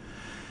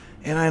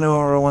 And I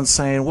know everyone's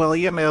saying,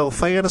 well,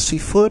 fantasy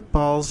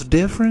football's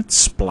different,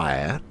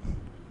 Splat.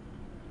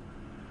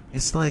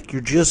 It's like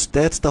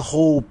that's the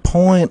whole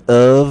point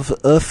of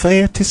a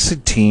fantasy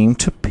team,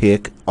 to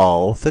pick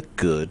all the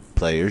good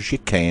players you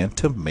can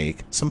to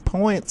make some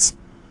points.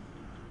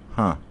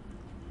 Huh.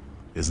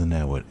 Isn't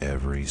that what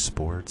every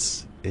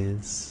sports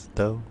is,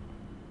 though,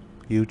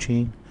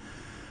 Eugene?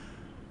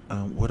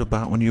 What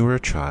about when you were a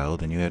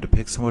child and you had to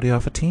pick somebody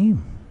off a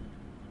team?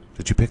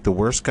 Did you pick the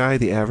worst guy,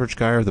 the average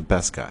guy, or the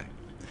best guy?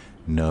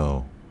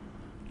 No,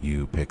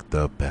 you picked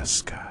the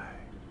best guy.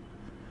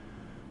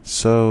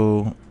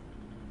 So,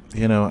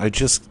 and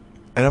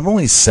I'm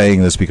only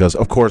saying this because,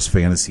 of course,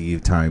 fantasy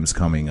time's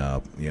coming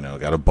up.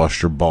 Got to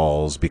bust your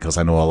balls, because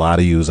I know a lot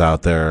of yous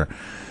out there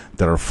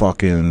that are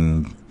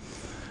fucking...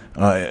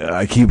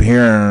 I keep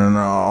hearing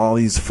all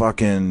these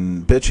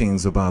fucking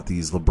bitchings about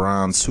these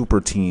LeBron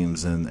super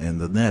teams and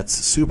the Nets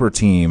super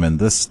team, and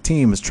this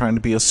team is trying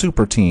to be a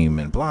super team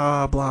and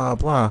blah, blah,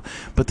 blah.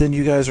 But then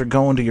you guys are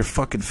going to your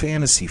fucking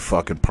fantasy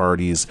fucking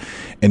parties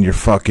and you're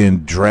fucking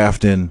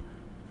drafting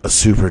a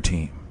super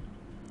team.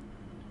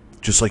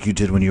 Just like you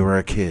did when you were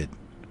a kid.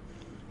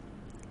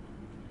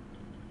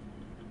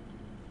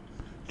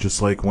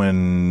 Just like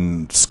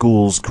when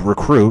schools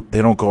recruit,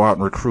 they don't go out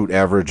and recruit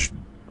average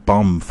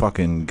bum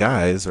fucking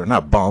guys, or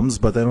not bums,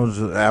 but they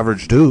don't,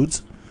 average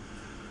dudes.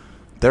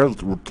 They're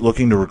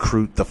looking to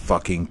recruit the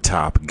fucking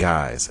top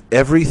guys.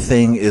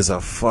 Everything is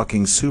a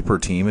fucking super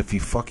team if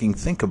you fucking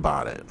think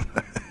about it.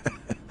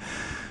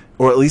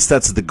 Or at least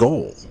that's the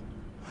goal.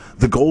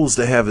 The goal is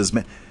to have as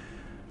many...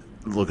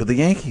 Look at the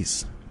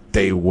Yankees.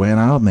 They went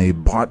out and they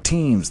bought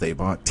teams.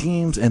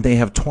 And they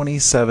have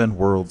 27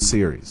 World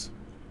Series.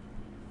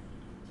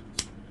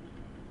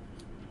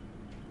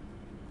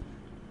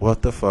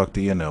 What the fuck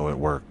do you know? It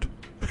worked.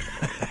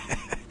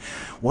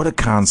 What a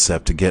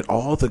concept to get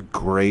all the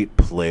great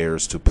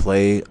players to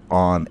play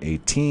on a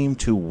team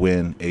to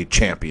win a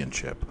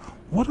championship.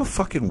 What a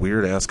fucking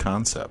weird-ass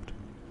concept.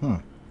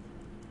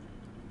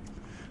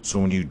 So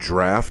when you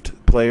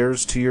draft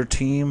players to your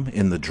team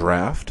in the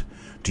draft,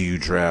 do you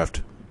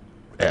draft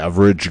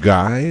average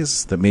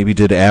guys that maybe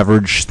did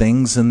average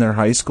things in their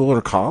high school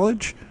or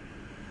college?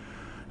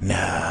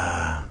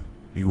 Nah.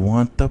 You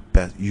want the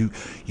best.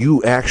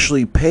 You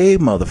actually pay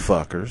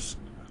motherfuckers.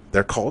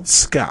 They're called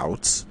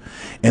scouts.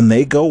 And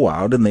they go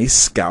out and they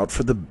scout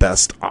for the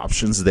best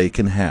options they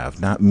can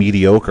have. Not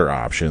mediocre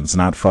options.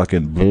 Not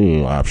fucking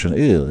blue options.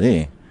 Ew,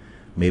 eh.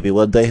 Maybe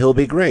one day he'll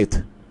be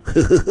great.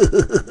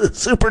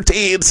 Super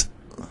teams.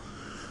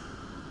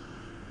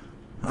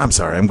 I'm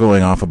sorry. I'm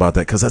going off about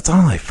that because that's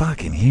all I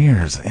fucking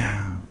hear.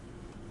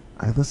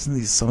 I listen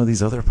to some of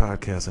these other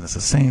podcasts, and it's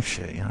the same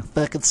shit,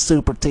 Fucking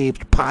super teams,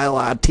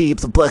 pile-on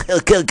teams.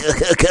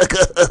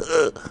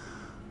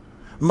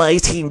 My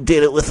team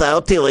did it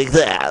without doing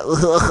that.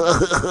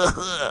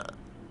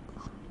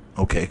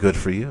 Okay, good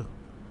for you.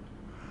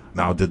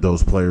 Now, did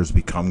those players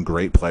become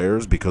great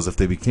players? Because if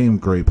they became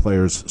great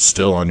players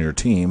still on your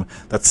team,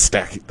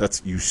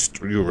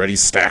 you already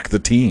stack the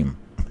team.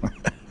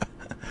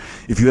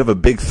 If you have a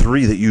big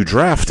three that you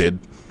drafted,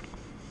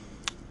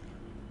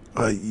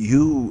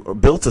 you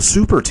built a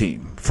super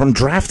team from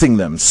drafting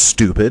them,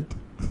 stupid.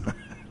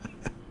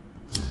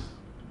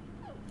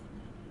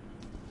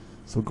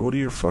 So go to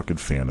your fucking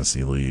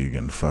fantasy league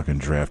and fucking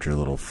draft your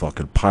little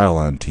fucking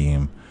pile-on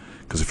team.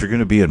 Because if you're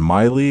going to be in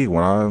my league,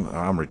 when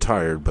I'm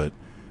retired, but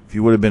if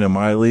you would have been in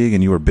my league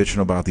and you were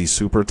bitching about these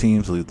super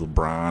teams, like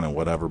LeBron and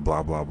whatever,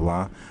 blah, blah,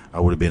 blah,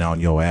 I would have been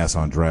on your ass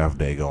on draft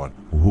day going,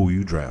 who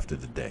you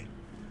drafted today?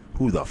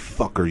 Who the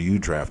fuck are you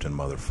drafting,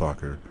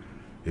 motherfucker?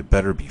 It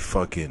better be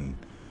fucking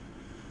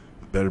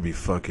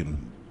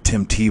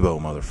Tim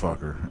Tebow,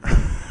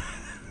 motherfucker.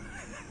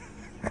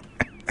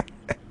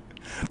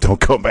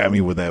 Don't come at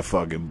me with that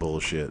fucking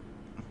bullshit.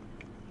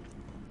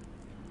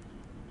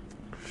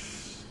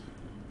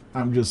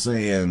 I'm just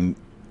saying,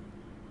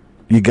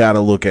 you got to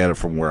look at it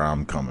from where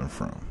I'm coming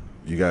from.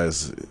 You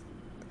guys,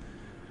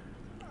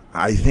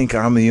 I think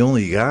I'm the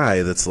only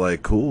guy that's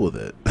like cool with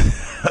it.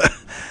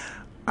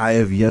 I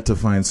have yet to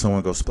find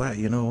someone go, Splat,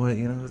 you know what?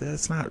 You know,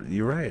 that's not,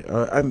 you're right.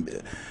 I'm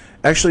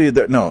actually,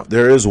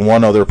 there is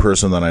one other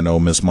person that I know,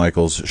 Miss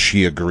Michaels.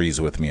 She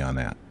agrees with me on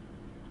that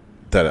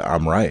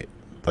I'm right.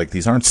 Like,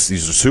 these are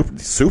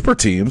super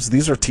teams.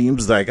 These are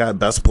teams that I got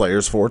best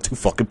players for to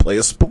fucking play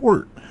a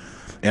sport.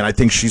 And I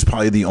think she's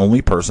probably the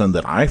only person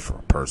that I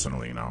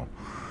personally know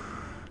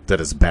that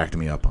has backed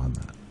me up on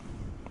that.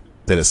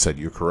 That has said,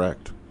 you're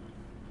correct.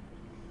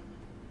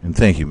 And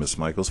thank you, Miss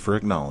Michaels, for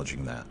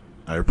acknowledging that.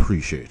 I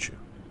appreciate you.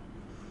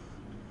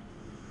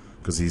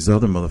 Because these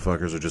other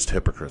motherfuckers are just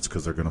hypocrites,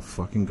 because they're going to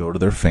fucking go to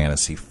their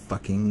fantasy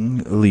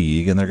fucking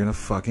league and they're going to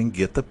fucking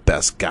get the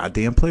best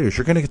goddamn players.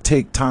 You're going to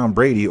take Tom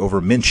Brady over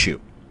Minshew.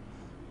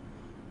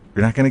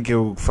 You're not going to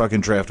go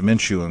fucking draft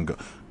Minshew and go,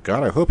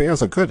 God, I hope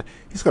he's going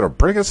to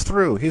bring us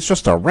through. He's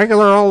just a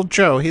regular old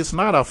Joe. He's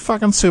not a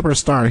fucking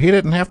superstar. He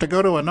didn't have to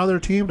go to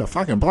another team to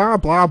fucking blah,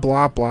 blah,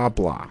 blah, blah,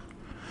 blah.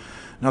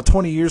 Now,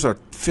 20 years or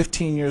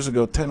 15 years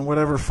ago, 10,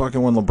 whatever,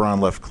 fucking when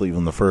LeBron left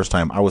Cleveland the first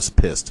time, I was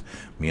pissed.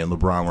 Me and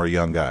LeBron were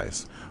young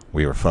guys.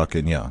 We were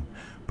fucking young.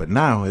 But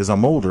now, as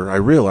I'm older, I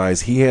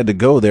realize he had to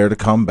go there to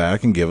come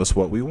back and give us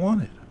what we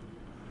wanted.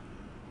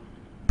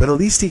 But at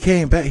least he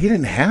came back. He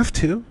didn't have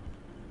to.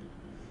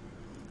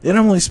 And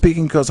I'm only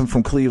speaking because I'm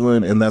from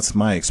Cleveland, and that's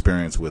my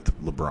experience with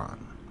LeBron.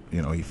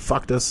 You know, he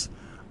fucked us.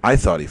 I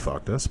thought he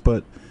fucked us,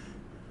 but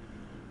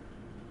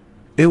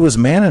it was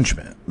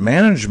management.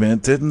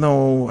 Management didn't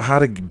know how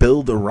to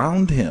build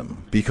around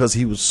him because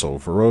he was so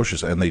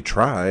ferocious, and they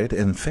tried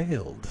and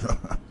failed.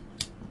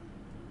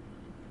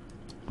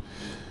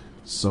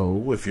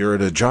 So if you're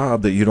at a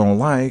job that you don't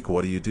like,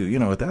 what do? You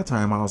know, at that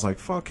time I was like,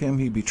 fuck him,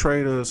 he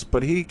betrayed us,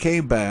 but he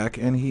came back,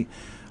 and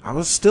I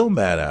was still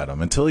mad at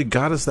him until he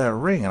got us that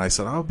ring. And I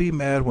said, I'll be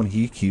mad when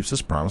he keeps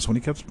his promise, when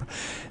he keeps.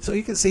 So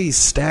you can see he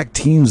stacked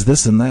teams,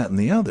 this and that and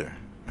the other.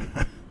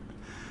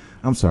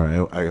 I'm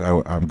sorry.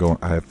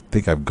 I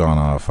think I've gone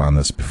off on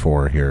this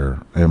before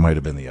here. It might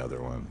have been the other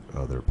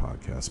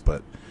podcast.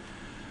 But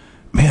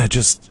man,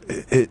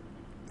 it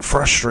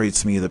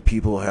frustrates me that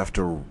people have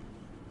to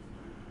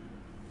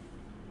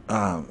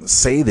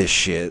say this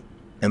shit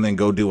and then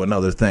go do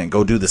another thing.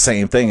 Go do the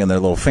same thing in their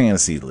little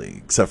fantasy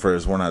league. Except for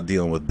we're not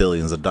dealing with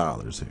billions of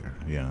dollars here,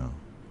 you know.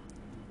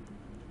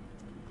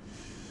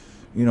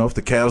 You know, if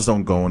the Cavs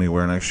don't go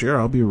anywhere next year,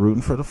 I'll be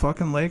rooting for the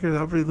fucking Lakers.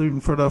 I'll be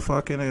rooting for the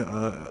fucking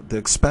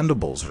the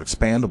Expendables or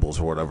Expandables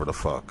or whatever the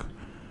fuck.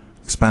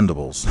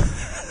 Expendables.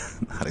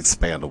 Not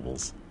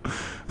Expandables.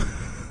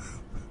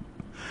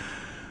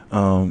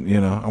 You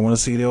know, I want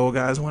to see the old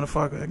guys want to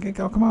fuck.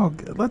 Come on,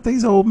 let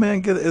these old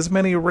men get as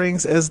many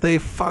rings as they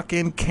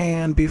fucking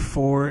can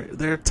before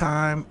their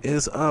time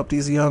is up.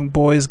 These young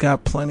boys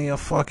got plenty of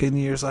fucking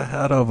years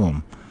ahead of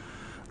them.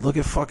 Look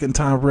at fucking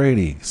Tom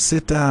Brady.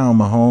 Sit down,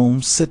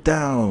 Mahomes. Sit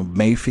down,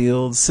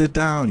 Mayfield. Sit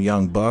down,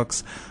 Young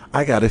Bucks.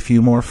 I got a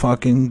few more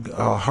fucking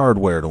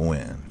hardware to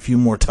win. A few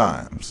more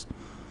times.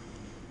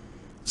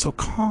 So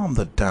calm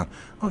the down.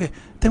 Okay,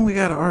 then we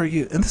got to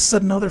argue, and this is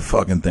another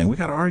fucking thing. We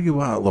got to argue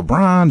about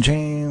LeBron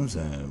James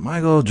and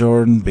Michael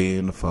Jordan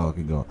being the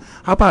fucking GOAT.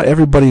 How about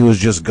everybody who was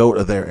just GOAT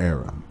of their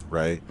era,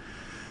 right?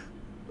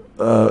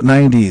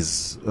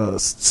 90s,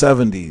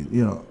 70s,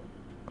 you know,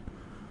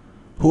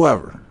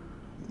 whoever.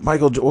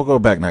 We'll go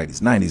back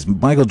 90s,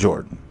 Michael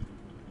Jordan.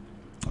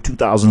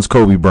 2000s,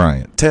 Kobe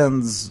Bryant.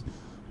 10s,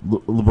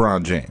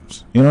 LeBron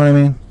James. You know what I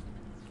mean?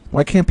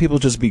 Why can't people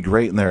just be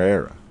great in their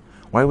era?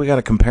 Why we got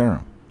to compare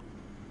them?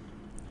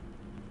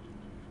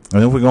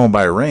 And if we're going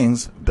by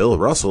rings, Bill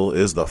Russell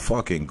is the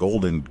fucking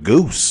golden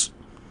goose.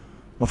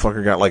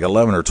 Motherfucker got like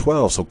 11 or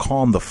 12, so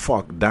calm the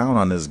fuck down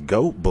on this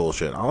GOAT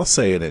bullshit. I'll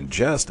say it in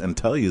jest and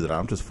tell you that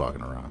I'm just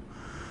fucking around.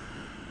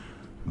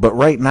 But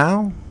right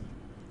now,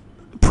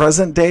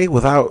 present day,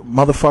 without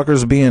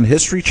motherfuckers being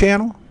History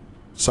Channel,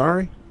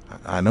 sorry,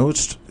 I know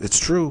it's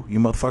true. You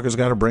motherfuckers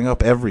got to bring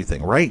up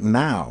everything. Right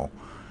now,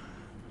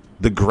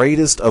 the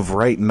greatest of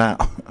right now.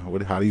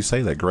 How do you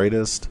say that?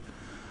 Greatest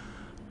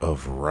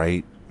of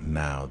right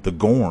now. The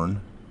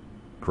Gorn.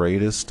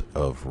 Greatest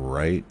of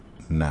right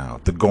now.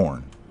 The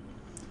Gorn.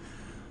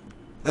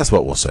 That's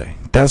what we'll say.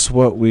 That's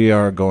what we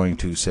are going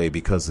to say,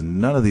 because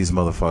none of these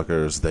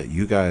motherfuckers that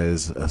you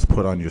guys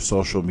put on your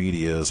social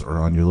medias or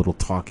on your little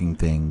talking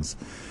things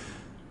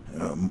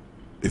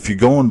if you're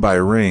going by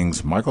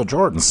rings, Michael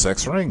Jordan,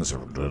 6 rings.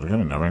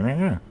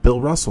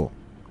 Bill Russell,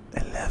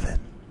 11.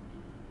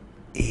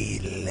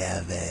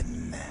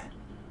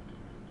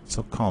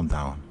 So calm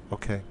down,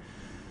 okay?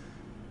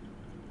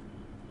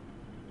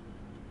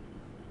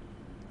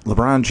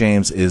 LeBron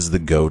James is the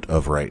GOAT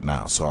of right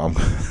now. So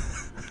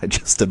I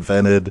just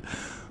invented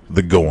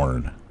the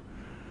Gorn.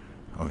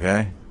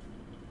 Okay?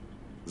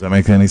 Does that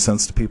make any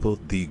sense to people?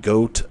 The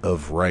GOAT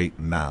of right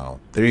now.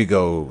 There you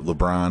go,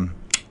 LeBron.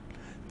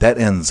 That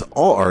ends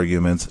all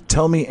arguments.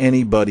 Tell me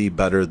anybody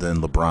better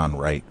than LeBron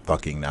right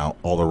fucking now.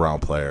 All-around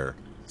player.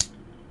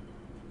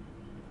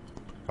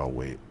 Oh,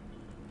 wait.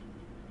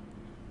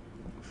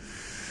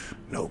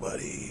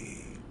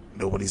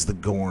 Nobody's the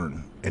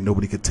Gorn. And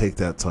nobody could take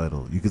that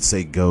title. You could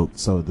say GOAT.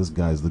 So this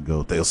guy's the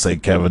GOAT. They'll say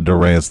Kevin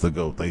Durant's the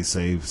GOAT. They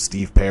say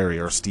Steve Perry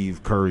or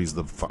Steve Curry's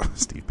the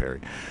Steve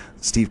Perry.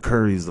 Steve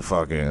Curry's the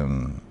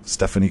fucking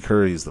Stephanie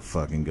Curry's the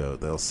fucking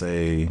GOAT. They'll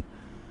say,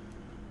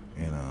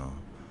 you know,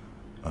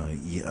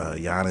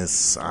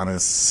 Giannis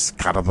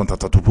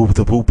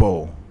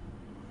Antetokounmpo.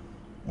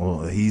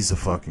 Well, he's the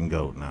fucking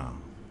GOAT now.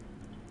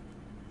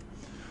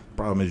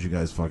 Problem is, you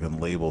guys fucking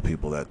label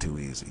people that too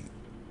easy.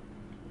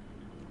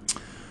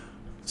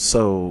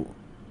 So,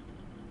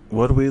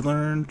 what did we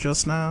learn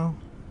just now?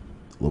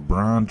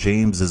 LeBron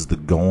James is the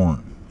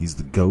Gorn. He's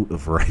the GOAT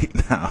of right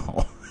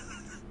now.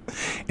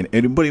 And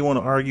anybody want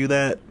to argue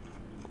that?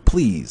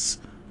 Please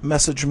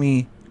message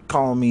me,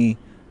 call me,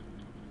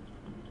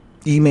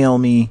 email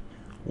me,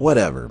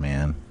 whatever,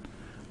 man.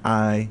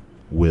 I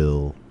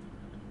will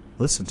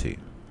listen to you.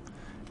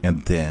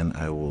 And then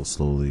I will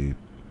slowly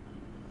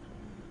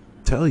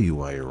tell you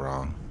why you're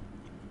wrong.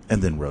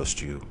 And then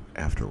roast you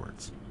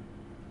afterwards.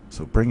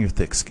 So bring your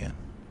thick skin.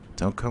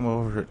 Don't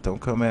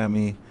come at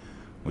me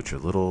with your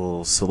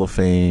little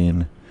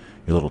cellophane,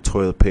 your little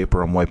toilet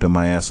paper. I'm wiping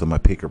my ass with my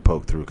peek or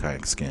poke through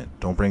kind of skin.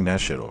 Don't bring that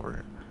shit over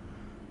here.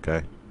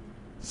 Okay?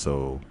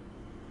 So,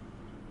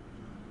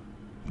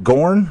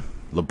 Gorn,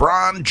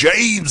 LeBron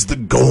James the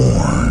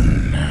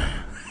Gorn.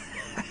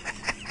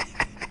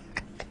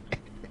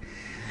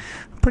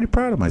 I'm pretty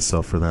proud of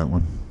myself for that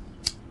one.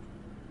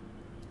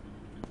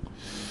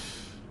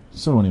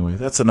 So anyway,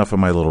 that's enough of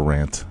my little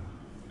rant.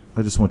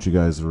 I just want you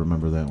guys to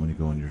remember that when you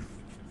go and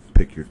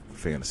pick your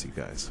fantasy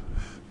guys.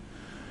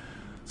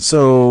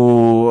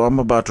 So I'm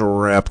about to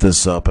wrap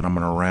this up, and I'm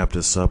going to wrap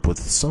this up with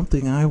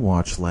something I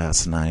watched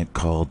last night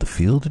called the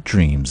Field of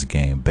Dreams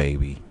game,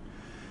 baby.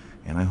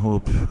 And I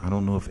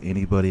don't know if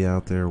anybody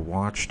out there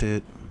watched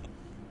it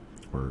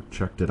or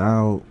checked it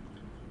out.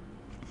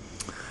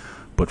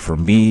 But for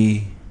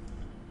me,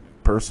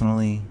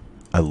 personally,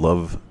 I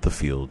love the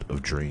Field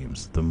of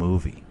Dreams, the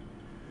movie.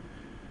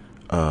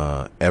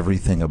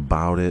 Everything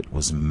about it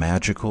was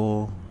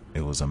magical.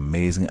 It was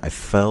amazing.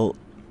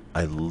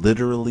 I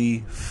literally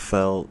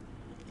felt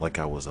like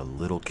I was a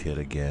little kid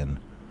again,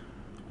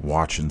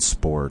 watching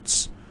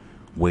sports,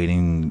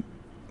 waiting.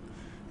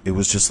 It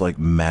was just like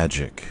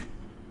magic.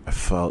 I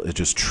felt it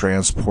just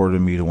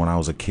transported me to when I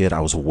was a kid.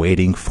 I was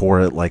waiting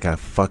for it like a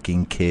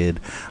fucking kid.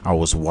 I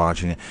was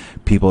watching it.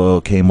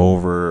 People came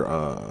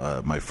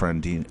over. My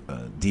friend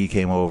D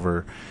came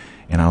over,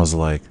 and I was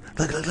like,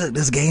 Look,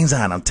 this game's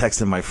on. I'm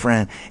texting my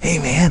friend, hey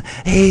man,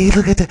 hey,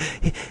 look at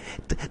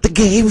the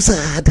game's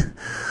on.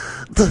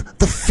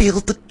 The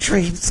Field of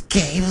Dreams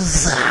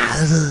game's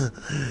on.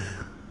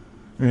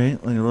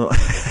 Right? Like a little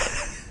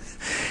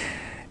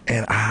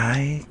and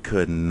I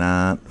could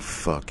not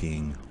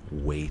fucking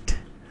wait.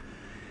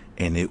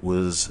 And it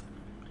was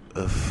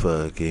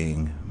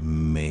fucking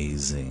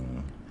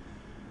amazing.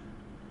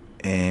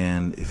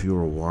 And if you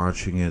were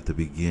watching it at the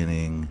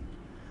beginning,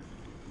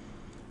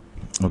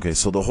 okay,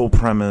 so the whole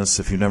premise,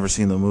 if you've never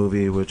seen the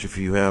movie, which if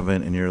you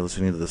haven't and you're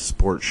listening to the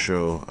sports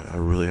show, I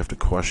really have to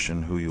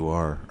question who you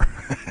are.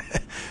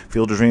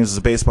 Field of Dreams is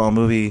a baseball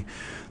movie.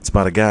 It's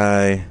about a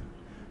guy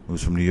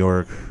who's from New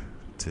York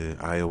to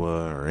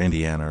Iowa or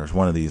Indiana or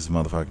one of these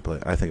motherfucking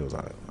places. I think it was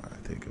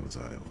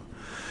Iowa.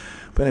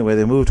 But anyway,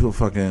 they moved to a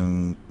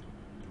fucking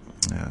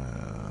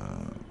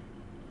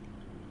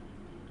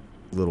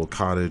little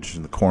cottage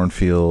in the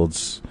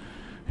cornfields,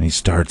 and he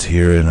starts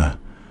hearing a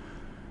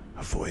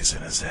voice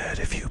in his head.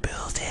 If you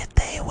build it,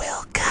 they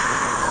will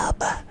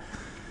come.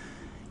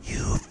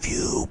 If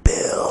you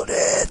build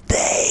it,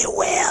 they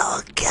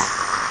will come.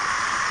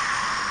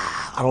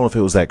 I don't know if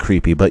it was that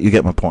creepy, but you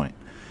get my point.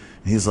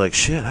 And he's like,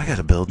 shit, I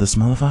gotta build this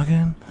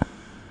fucking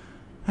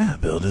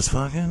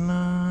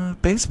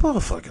baseball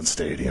fucking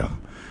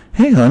stadium.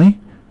 Hey, honey.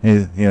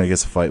 He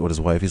gets a fight with his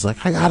wife. He's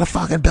like, I gotta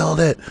fucking build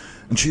it.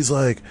 And she's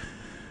like,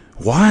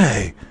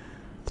 why?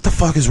 What the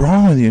fuck is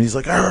wrong with you? And he's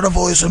like, I heard a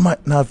voice in my...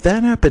 Now, if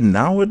that happened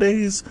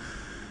nowadays,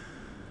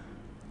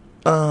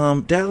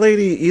 that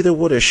lady either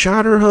would have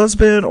shot her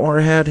husband or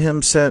had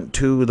him sent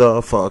to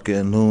the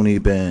fucking loony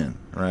bin,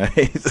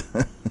 right?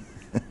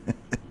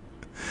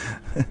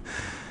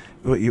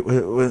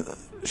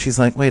 She's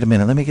like, wait a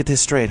minute, let me get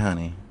this straight,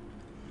 honey.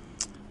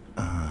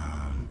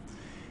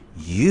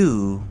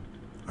 You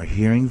are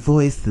hearing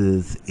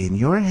voices in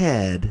your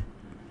head,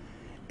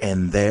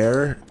 and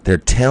they're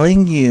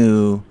telling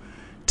you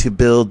to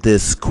build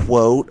this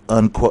quote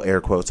unquote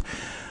air quotes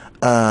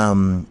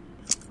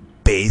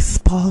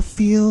baseball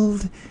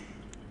field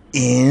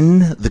in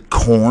the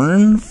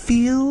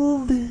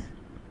cornfield.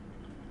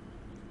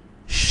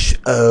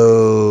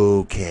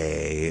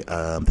 Okay.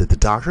 Did the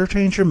doctor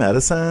change your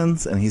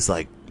medicines? And he's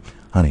like,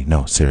 honey,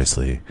 no,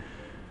 seriously.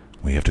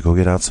 We have to go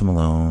get out some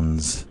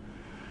loans.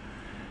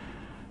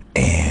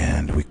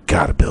 And we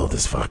gotta build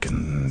this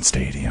fucking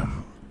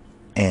stadium.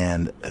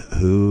 And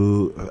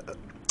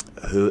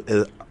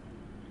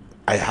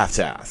I have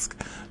to ask,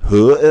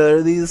 who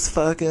are these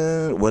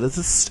fucking, what is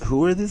this,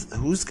 who are this,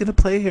 who's gonna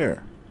play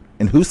here?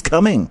 And who's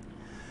coming?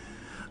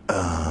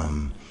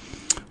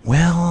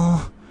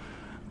 Well,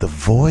 the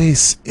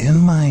voice in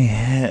my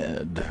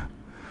head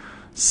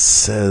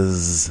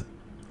says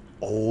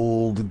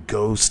old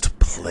ghost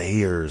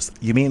players.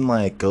 You mean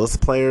like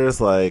ghost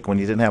players, like when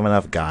you didn't have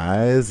enough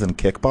guys in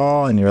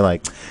kickball and you're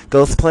like,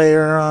 ghost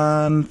player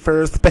on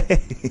first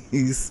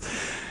base?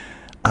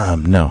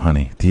 No,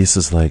 honey. This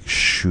is like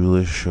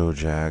Shoeless Joe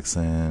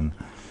Jackson,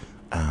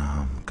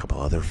 a couple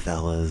other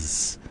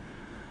fellas,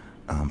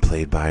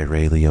 played by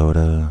Ray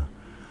Liotta.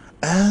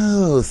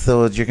 Oh,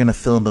 so you're going to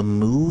film a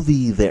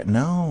movie there?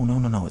 No.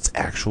 It's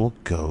actual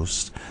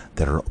ghosts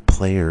that are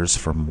players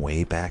from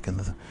way back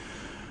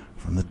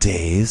from the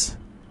days.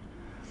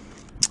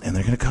 And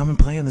they're going to come and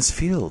play in this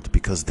field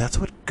because that's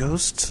what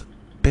ghost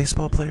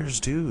baseball players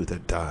do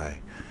that die.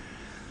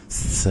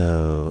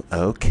 So,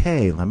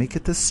 okay, let me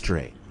get this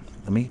straight.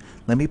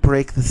 Let me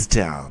break this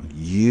down.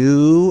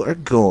 You are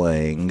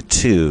going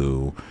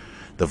to,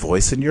 the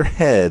voice in your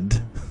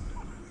head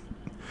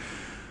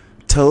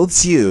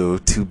told you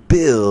to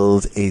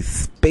build a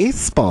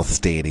baseball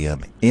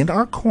stadium in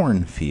our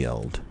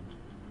cornfield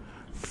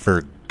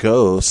for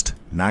ghost,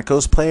 not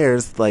ghost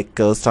players like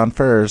ghost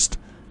player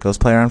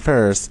on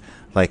first,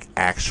 like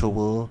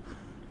actual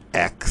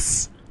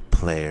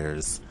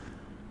ex-players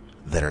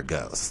that are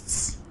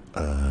ghosts.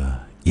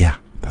 Yeah,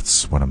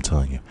 that's what I'm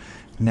telling you.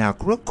 Now,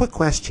 real quick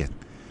question.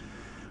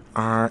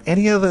 Are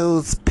any of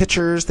those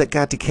pitchers that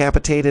got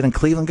decapitated in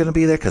Cleveland going to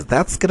be there? Because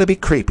that's going to be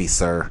creepy,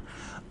 sir.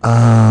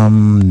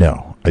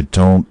 No, I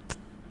don't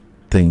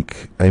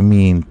think. I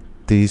mean,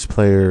 these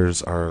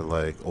players are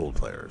like old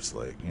players,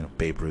 like, you know,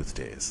 Babe Ruth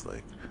days.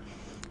 Like,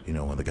 you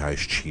know, when the guys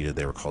cheated,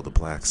 they were called the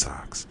Black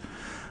Sox.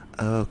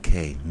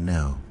 Okay,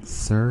 no.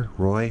 Sir,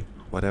 Roy,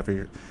 whatever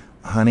you're.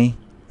 Honey,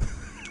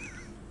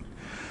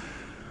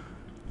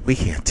 we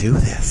can't do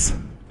this.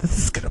 This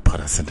is going to put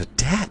us into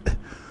debt.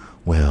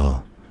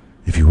 Well,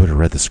 if you would have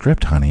read the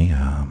script, honey,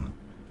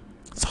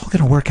 it's all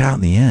going to work out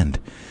in the end.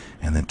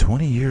 And then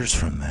 20 years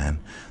from then,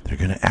 they're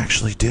going to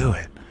actually do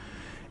it.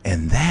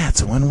 And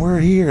that's when we're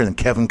here. And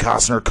Kevin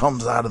Costner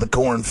comes out of the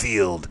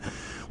cornfield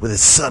with his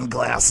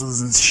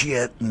sunglasses and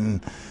shit.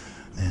 And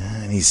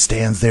he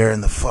stands there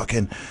and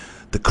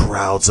the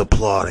crowd's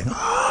applauding.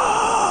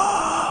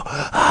 Oh,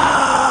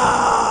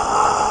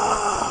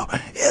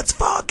 it's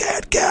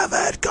fucking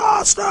Kevin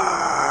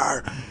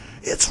Costner.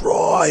 It's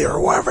Roy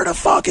or whatever the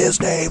fuck his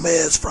name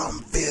is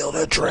from Field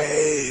of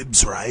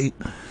Dreams, right?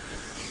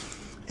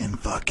 And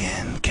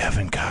fucking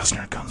Kevin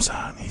Costner comes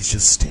out and he's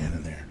just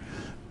standing there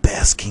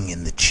basking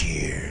in the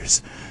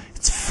cheers.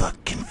 It's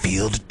fucking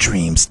Field of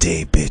Dreams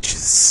Day,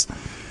 bitches.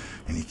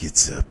 And he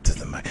gets up to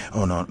the mic.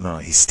 Oh, no,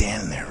 he's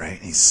standing there, right?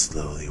 And he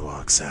slowly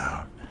walks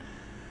out.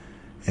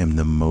 And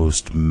the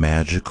most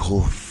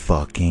magical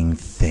fucking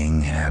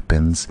thing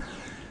happens.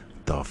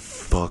 The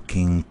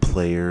fucking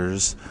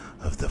players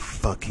of the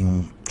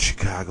fucking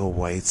Chicago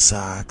White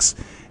Sox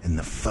and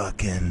the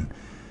fucking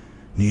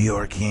New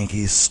York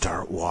Yankees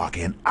start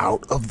walking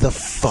out of the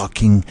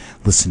fucking,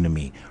 listen to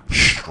me,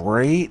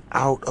 straight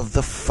out of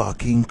the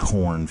fucking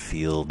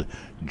cornfield,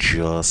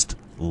 just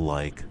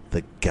like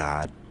the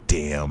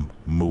goddamn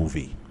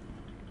movie.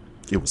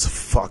 It was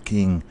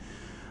fucking,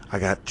 I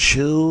got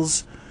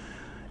chills,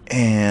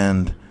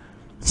 and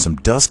some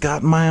dust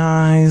got in my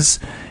eyes,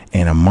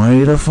 and I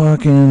might have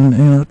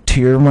fucking,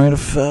 tear might have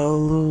fell a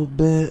little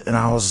bit, and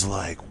I was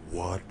like,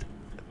 what?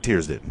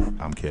 Tears didn't.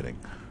 I'm kidding.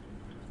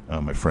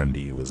 My friend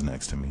D was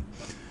next to me.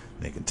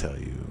 They can tell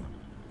you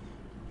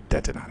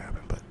that did not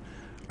happen, but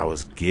I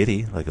was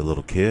giddy like a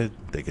little kid.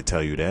 They could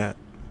tell you that.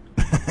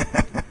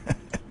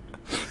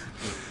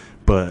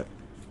 But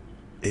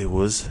it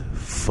was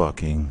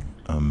fucking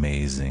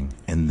amazing.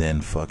 And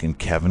then fucking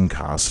Kevin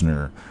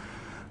Costner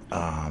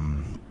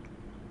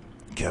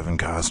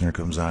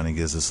comes on and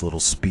gives this little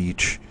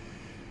speech,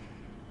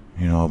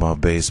 about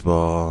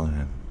baseball,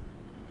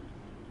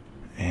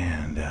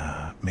 and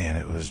man,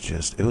 it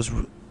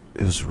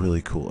was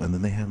really cool. And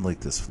then they had like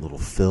this little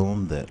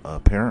film that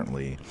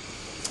apparently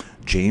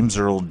James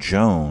Earl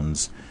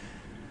Jones,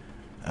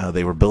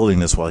 they were building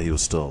this while he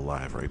was still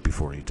alive, right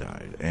before he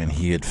died, and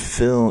he had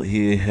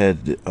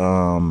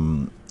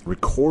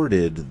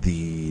recorded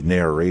the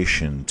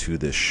narration to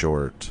this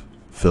short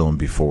film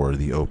before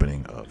the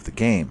opening of the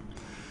game.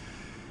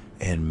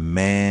 And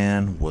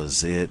man,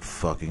 was it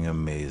fucking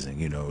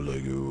amazing.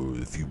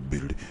 If you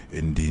build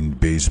Indian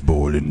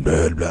baseball and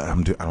blah, blah. I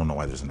don't know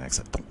why there's an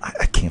accent.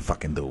 I can't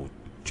fucking do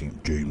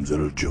James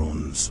Earl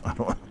Jones. I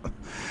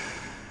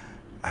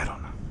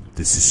don't know.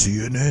 This is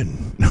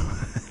CNN.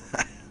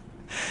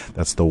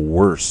 That's the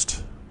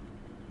worst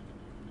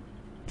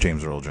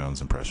James Earl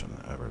Jones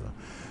impression ever, though.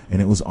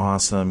 And it was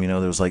awesome. You know,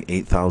 there was like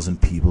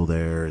 8,000 people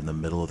there in the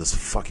middle of this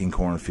fucking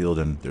cornfield,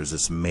 and there's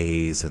this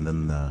maze, and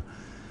then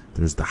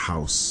there's the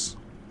house.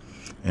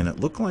 And it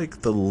looked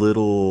like the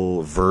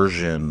little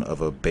version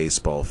of a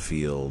baseball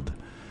field.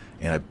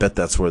 And I bet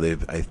that's where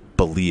I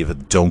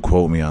believe, don't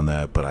quote me on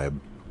that, but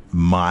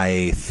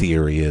my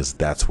theory is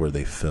that's where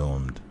they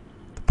filmed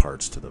the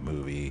parts to the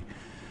movie,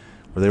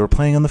 where they were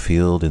playing on the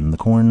field, in the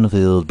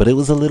cornfield, but it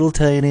was a little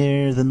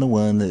tinier than the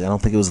one. I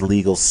don't think it was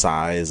legal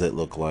size, it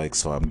looked like,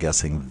 so I'm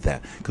guessing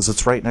that, because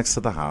it's right next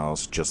to the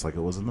house, just like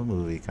it was in the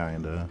movie,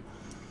 kind of.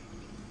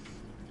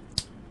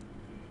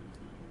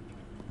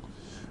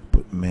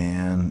 But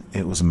man,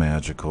 it was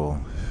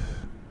magical.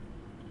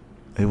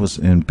 It was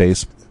in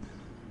base.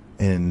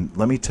 And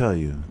let me tell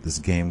you, this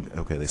game,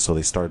 okay, so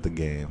they start the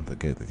game. They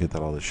get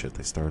that all this shit.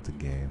 They start the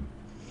game.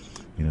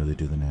 You know, they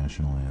do the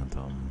national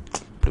anthem.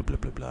 Blah, blah,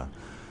 blah, blah.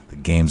 The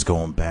game's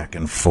going back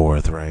and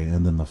forth, right?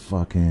 And then it's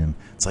like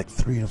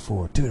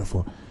 3-4,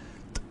 2-4.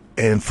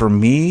 And for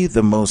me,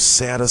 the most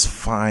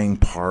satisfying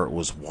part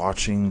was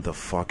watching the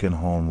fucking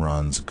home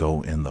runs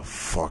go in the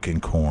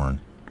fucking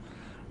corn.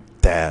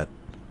 That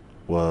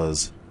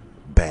was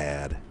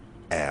bad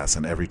ass,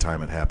 and every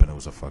time it happened, it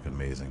was a fucking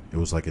amazing. It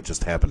was like it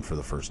just happened for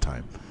the first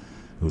time.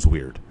 It was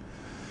weird.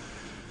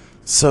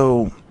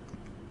 So,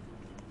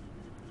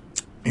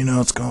 you know,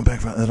 it's going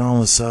back, and all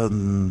of a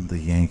sudden the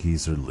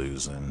Yankees are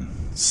losing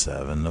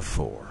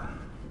 7-4,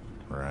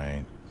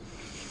 right?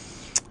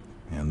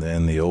 And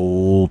then the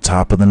old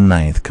top of the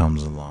ninth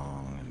comes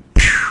along, and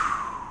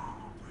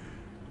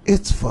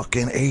it's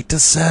fucking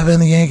 8-7.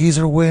 The Yankees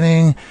are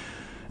winning.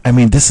 I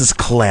mean, this is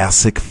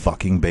classic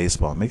fucking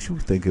baseball. It makes you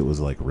think it was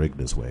like rigged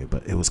this way,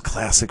 but it was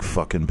classic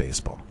fucking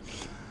baseball.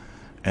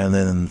 And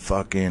then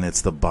fucking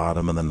it's the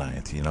bottom of the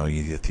ninth. You know,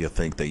 you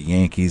think the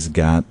Yankees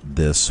got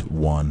this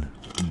one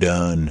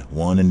done.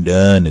 One and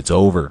done. It's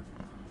over.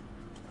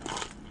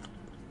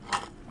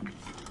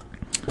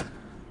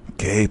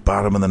 Okay,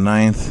 bottom of the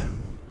ninth.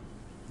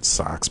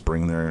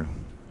 The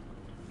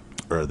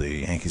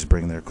Yankees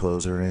bring their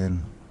closer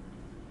in.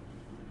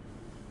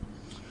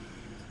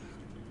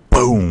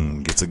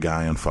 Boom! Gets a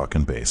guy on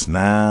fucking base.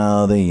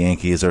 Now the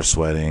Yankees are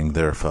sweating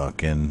their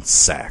fucking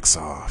sacks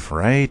off,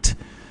 right?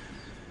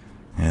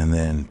 And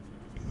then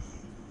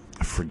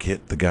I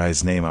forget the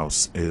guy's name. I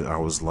was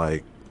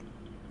like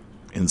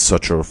in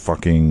such a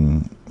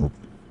fucking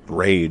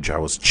rage. I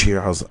was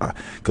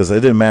because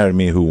it didn't matter to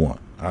me who won.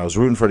 I was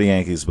rooting for the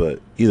Yankees, but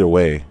either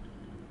way,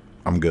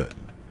 I'm good.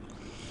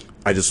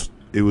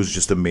 It was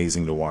just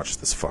amazing to watch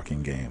this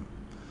fucking game.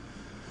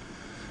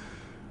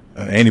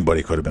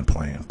 Anybody could have been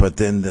playing. But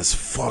then they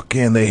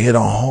hit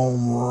a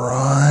home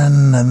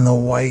run and the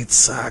White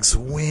Sox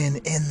win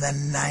in the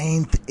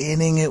ninth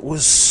inning. It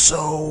was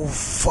so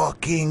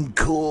fucking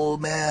cool,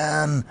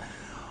 man.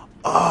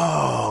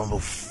 Oh,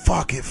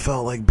 fuck, it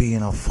felt like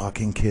being a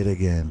fucking kid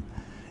again.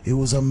 It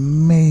was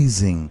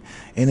amazing.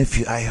 And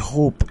I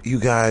hope you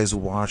guys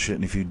watch it,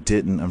 and if you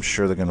didn't, I'm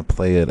sure they're going to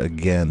play it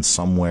again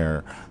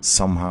somewhere,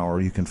 somehow,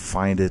 or you can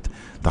find it,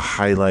 the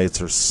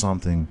highlights or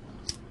something.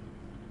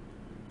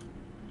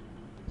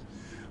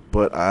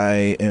 But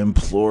I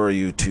implore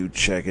you to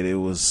check it. It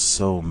was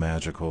so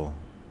magical.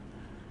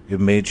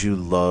 It made you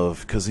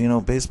love, because, you know,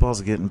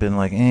 baseball's been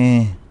like,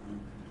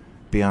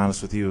 be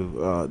honest with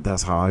you,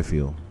 that's how I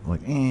feel.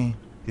 Like, you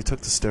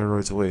took the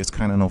steroids away, it's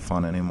kind of no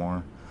fun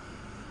anymore.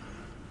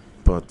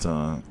 But,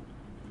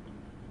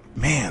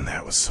 man,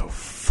 that was so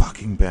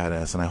fucking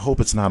badass, and I hope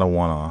it's not a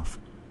one-off.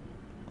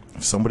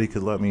 If somebody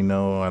could let me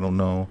know, I don't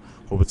know.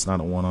 Hope it's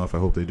not a one-off. I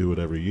hope they do it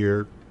every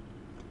year.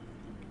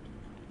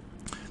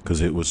 Because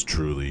it was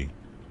truly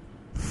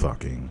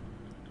fucking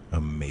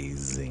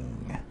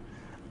amazing.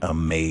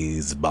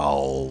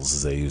 Amazeballs,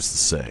 as they used to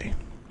say.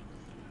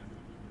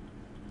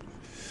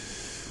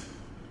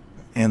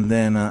 And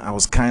then I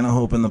was kind of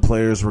hoping the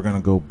players were going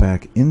to go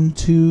back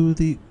into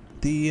the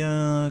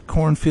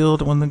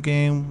cornfield when the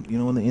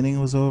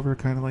inning was over,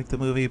 kind of like the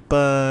movie,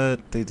 but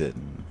they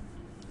didn't.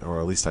 Or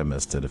at least I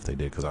missed it if they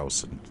did, because I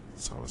was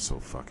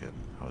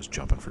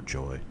jumping for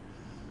joy.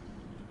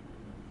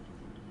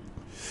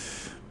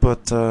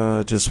 But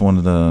just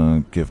wanted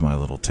to give my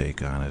little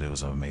take on it. It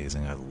was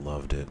amazing. I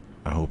loved it.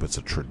 I hope it's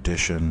a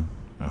tradition.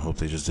 I hope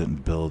they just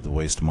didn't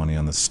waste money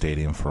on the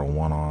stadium for a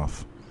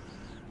one-off.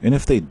 And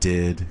if they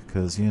did,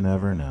 because you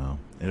never know.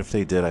 And if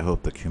they did, I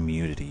hope the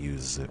community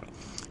uses it,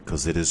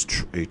 because it is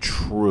a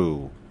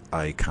true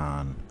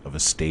icon of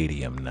a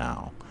stadium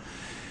now.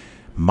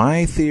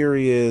 My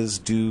theory is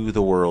do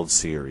the World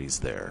Series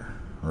there,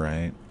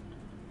 right?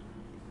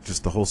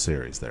 Just the whole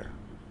series there.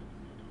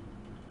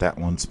 That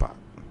one spot.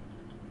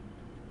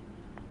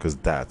 Because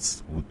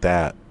that's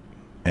that,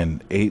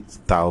 and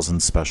 8,000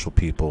 special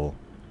people,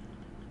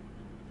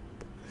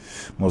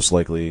 most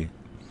likely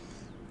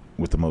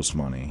with the most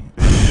money,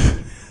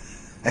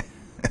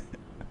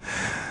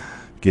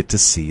 get to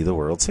see the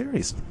World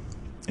Series.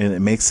 And it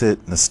makes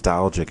it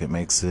nostalgic. It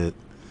makes it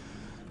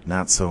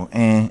not so,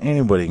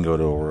 anybody can go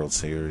to a World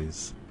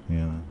Series, you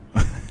know.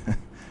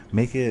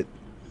 Make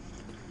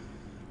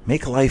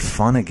life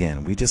fun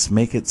again. We just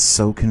make it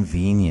so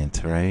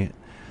convenient, right?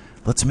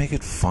 Let's make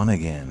it fun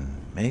again.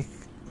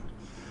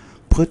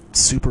 Put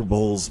Super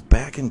Bowls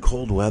back in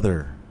cold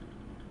weather.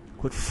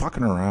 Quit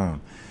fucking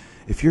around.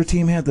 If your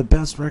team had the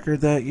best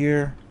record that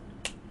year,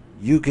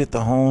 you get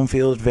the home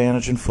field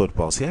advantage in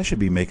football. See, I should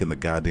be making the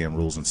goddamn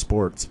rules in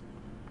sports.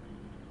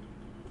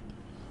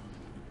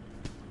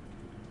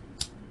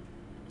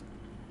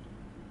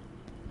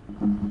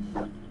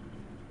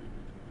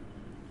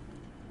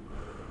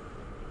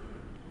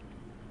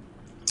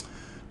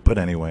 But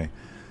anyway,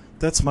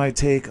 that's my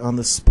take on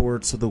the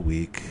sports of the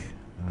week.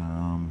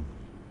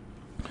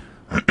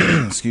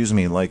 Excuse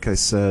me, like I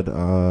said,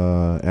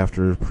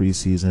 after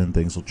preseason,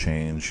 things will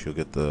change. You'll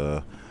get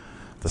the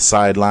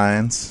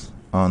sidelines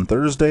on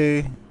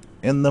Thursday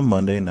and the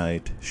Monday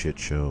Night Shit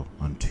Show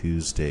on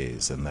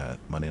Tuesdays. And that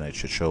Monday Night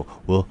Shit Show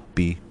will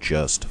be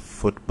just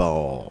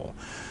football.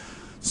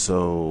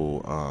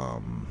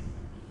 So,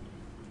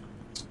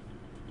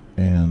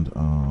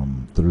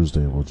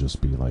 Thursday will just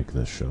be like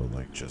this show,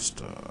 like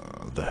just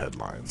the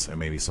headlines and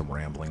maybe some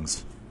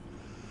ramblings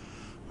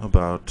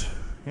about,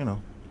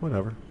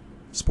 whatever.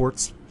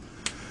 Sports.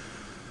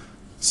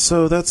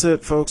 So that's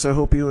it, folks. I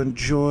hope you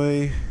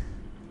enjoy.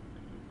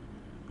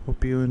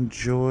 Hope you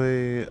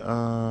enjoy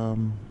the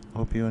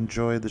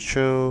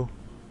show.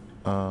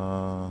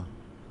 I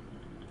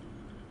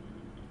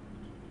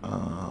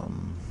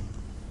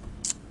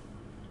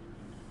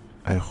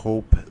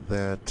hope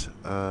that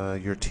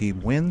your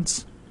team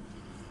wins.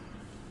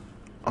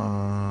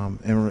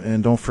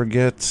 And don't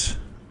forget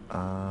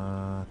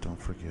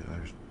Splat's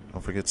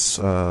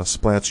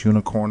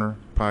Unicorner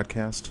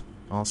podcast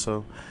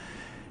also.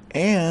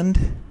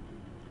 And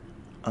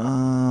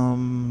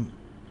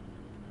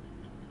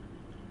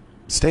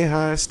stay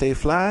high, stay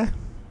fly.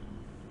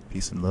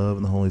 Peace and love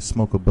and the holy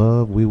smoke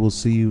above. We will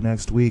see you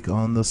next week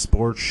on the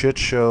Sports Shit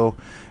Show.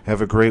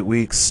 Have a great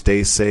week.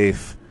 Stay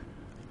safe.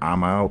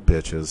 I'm out,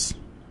 bitches.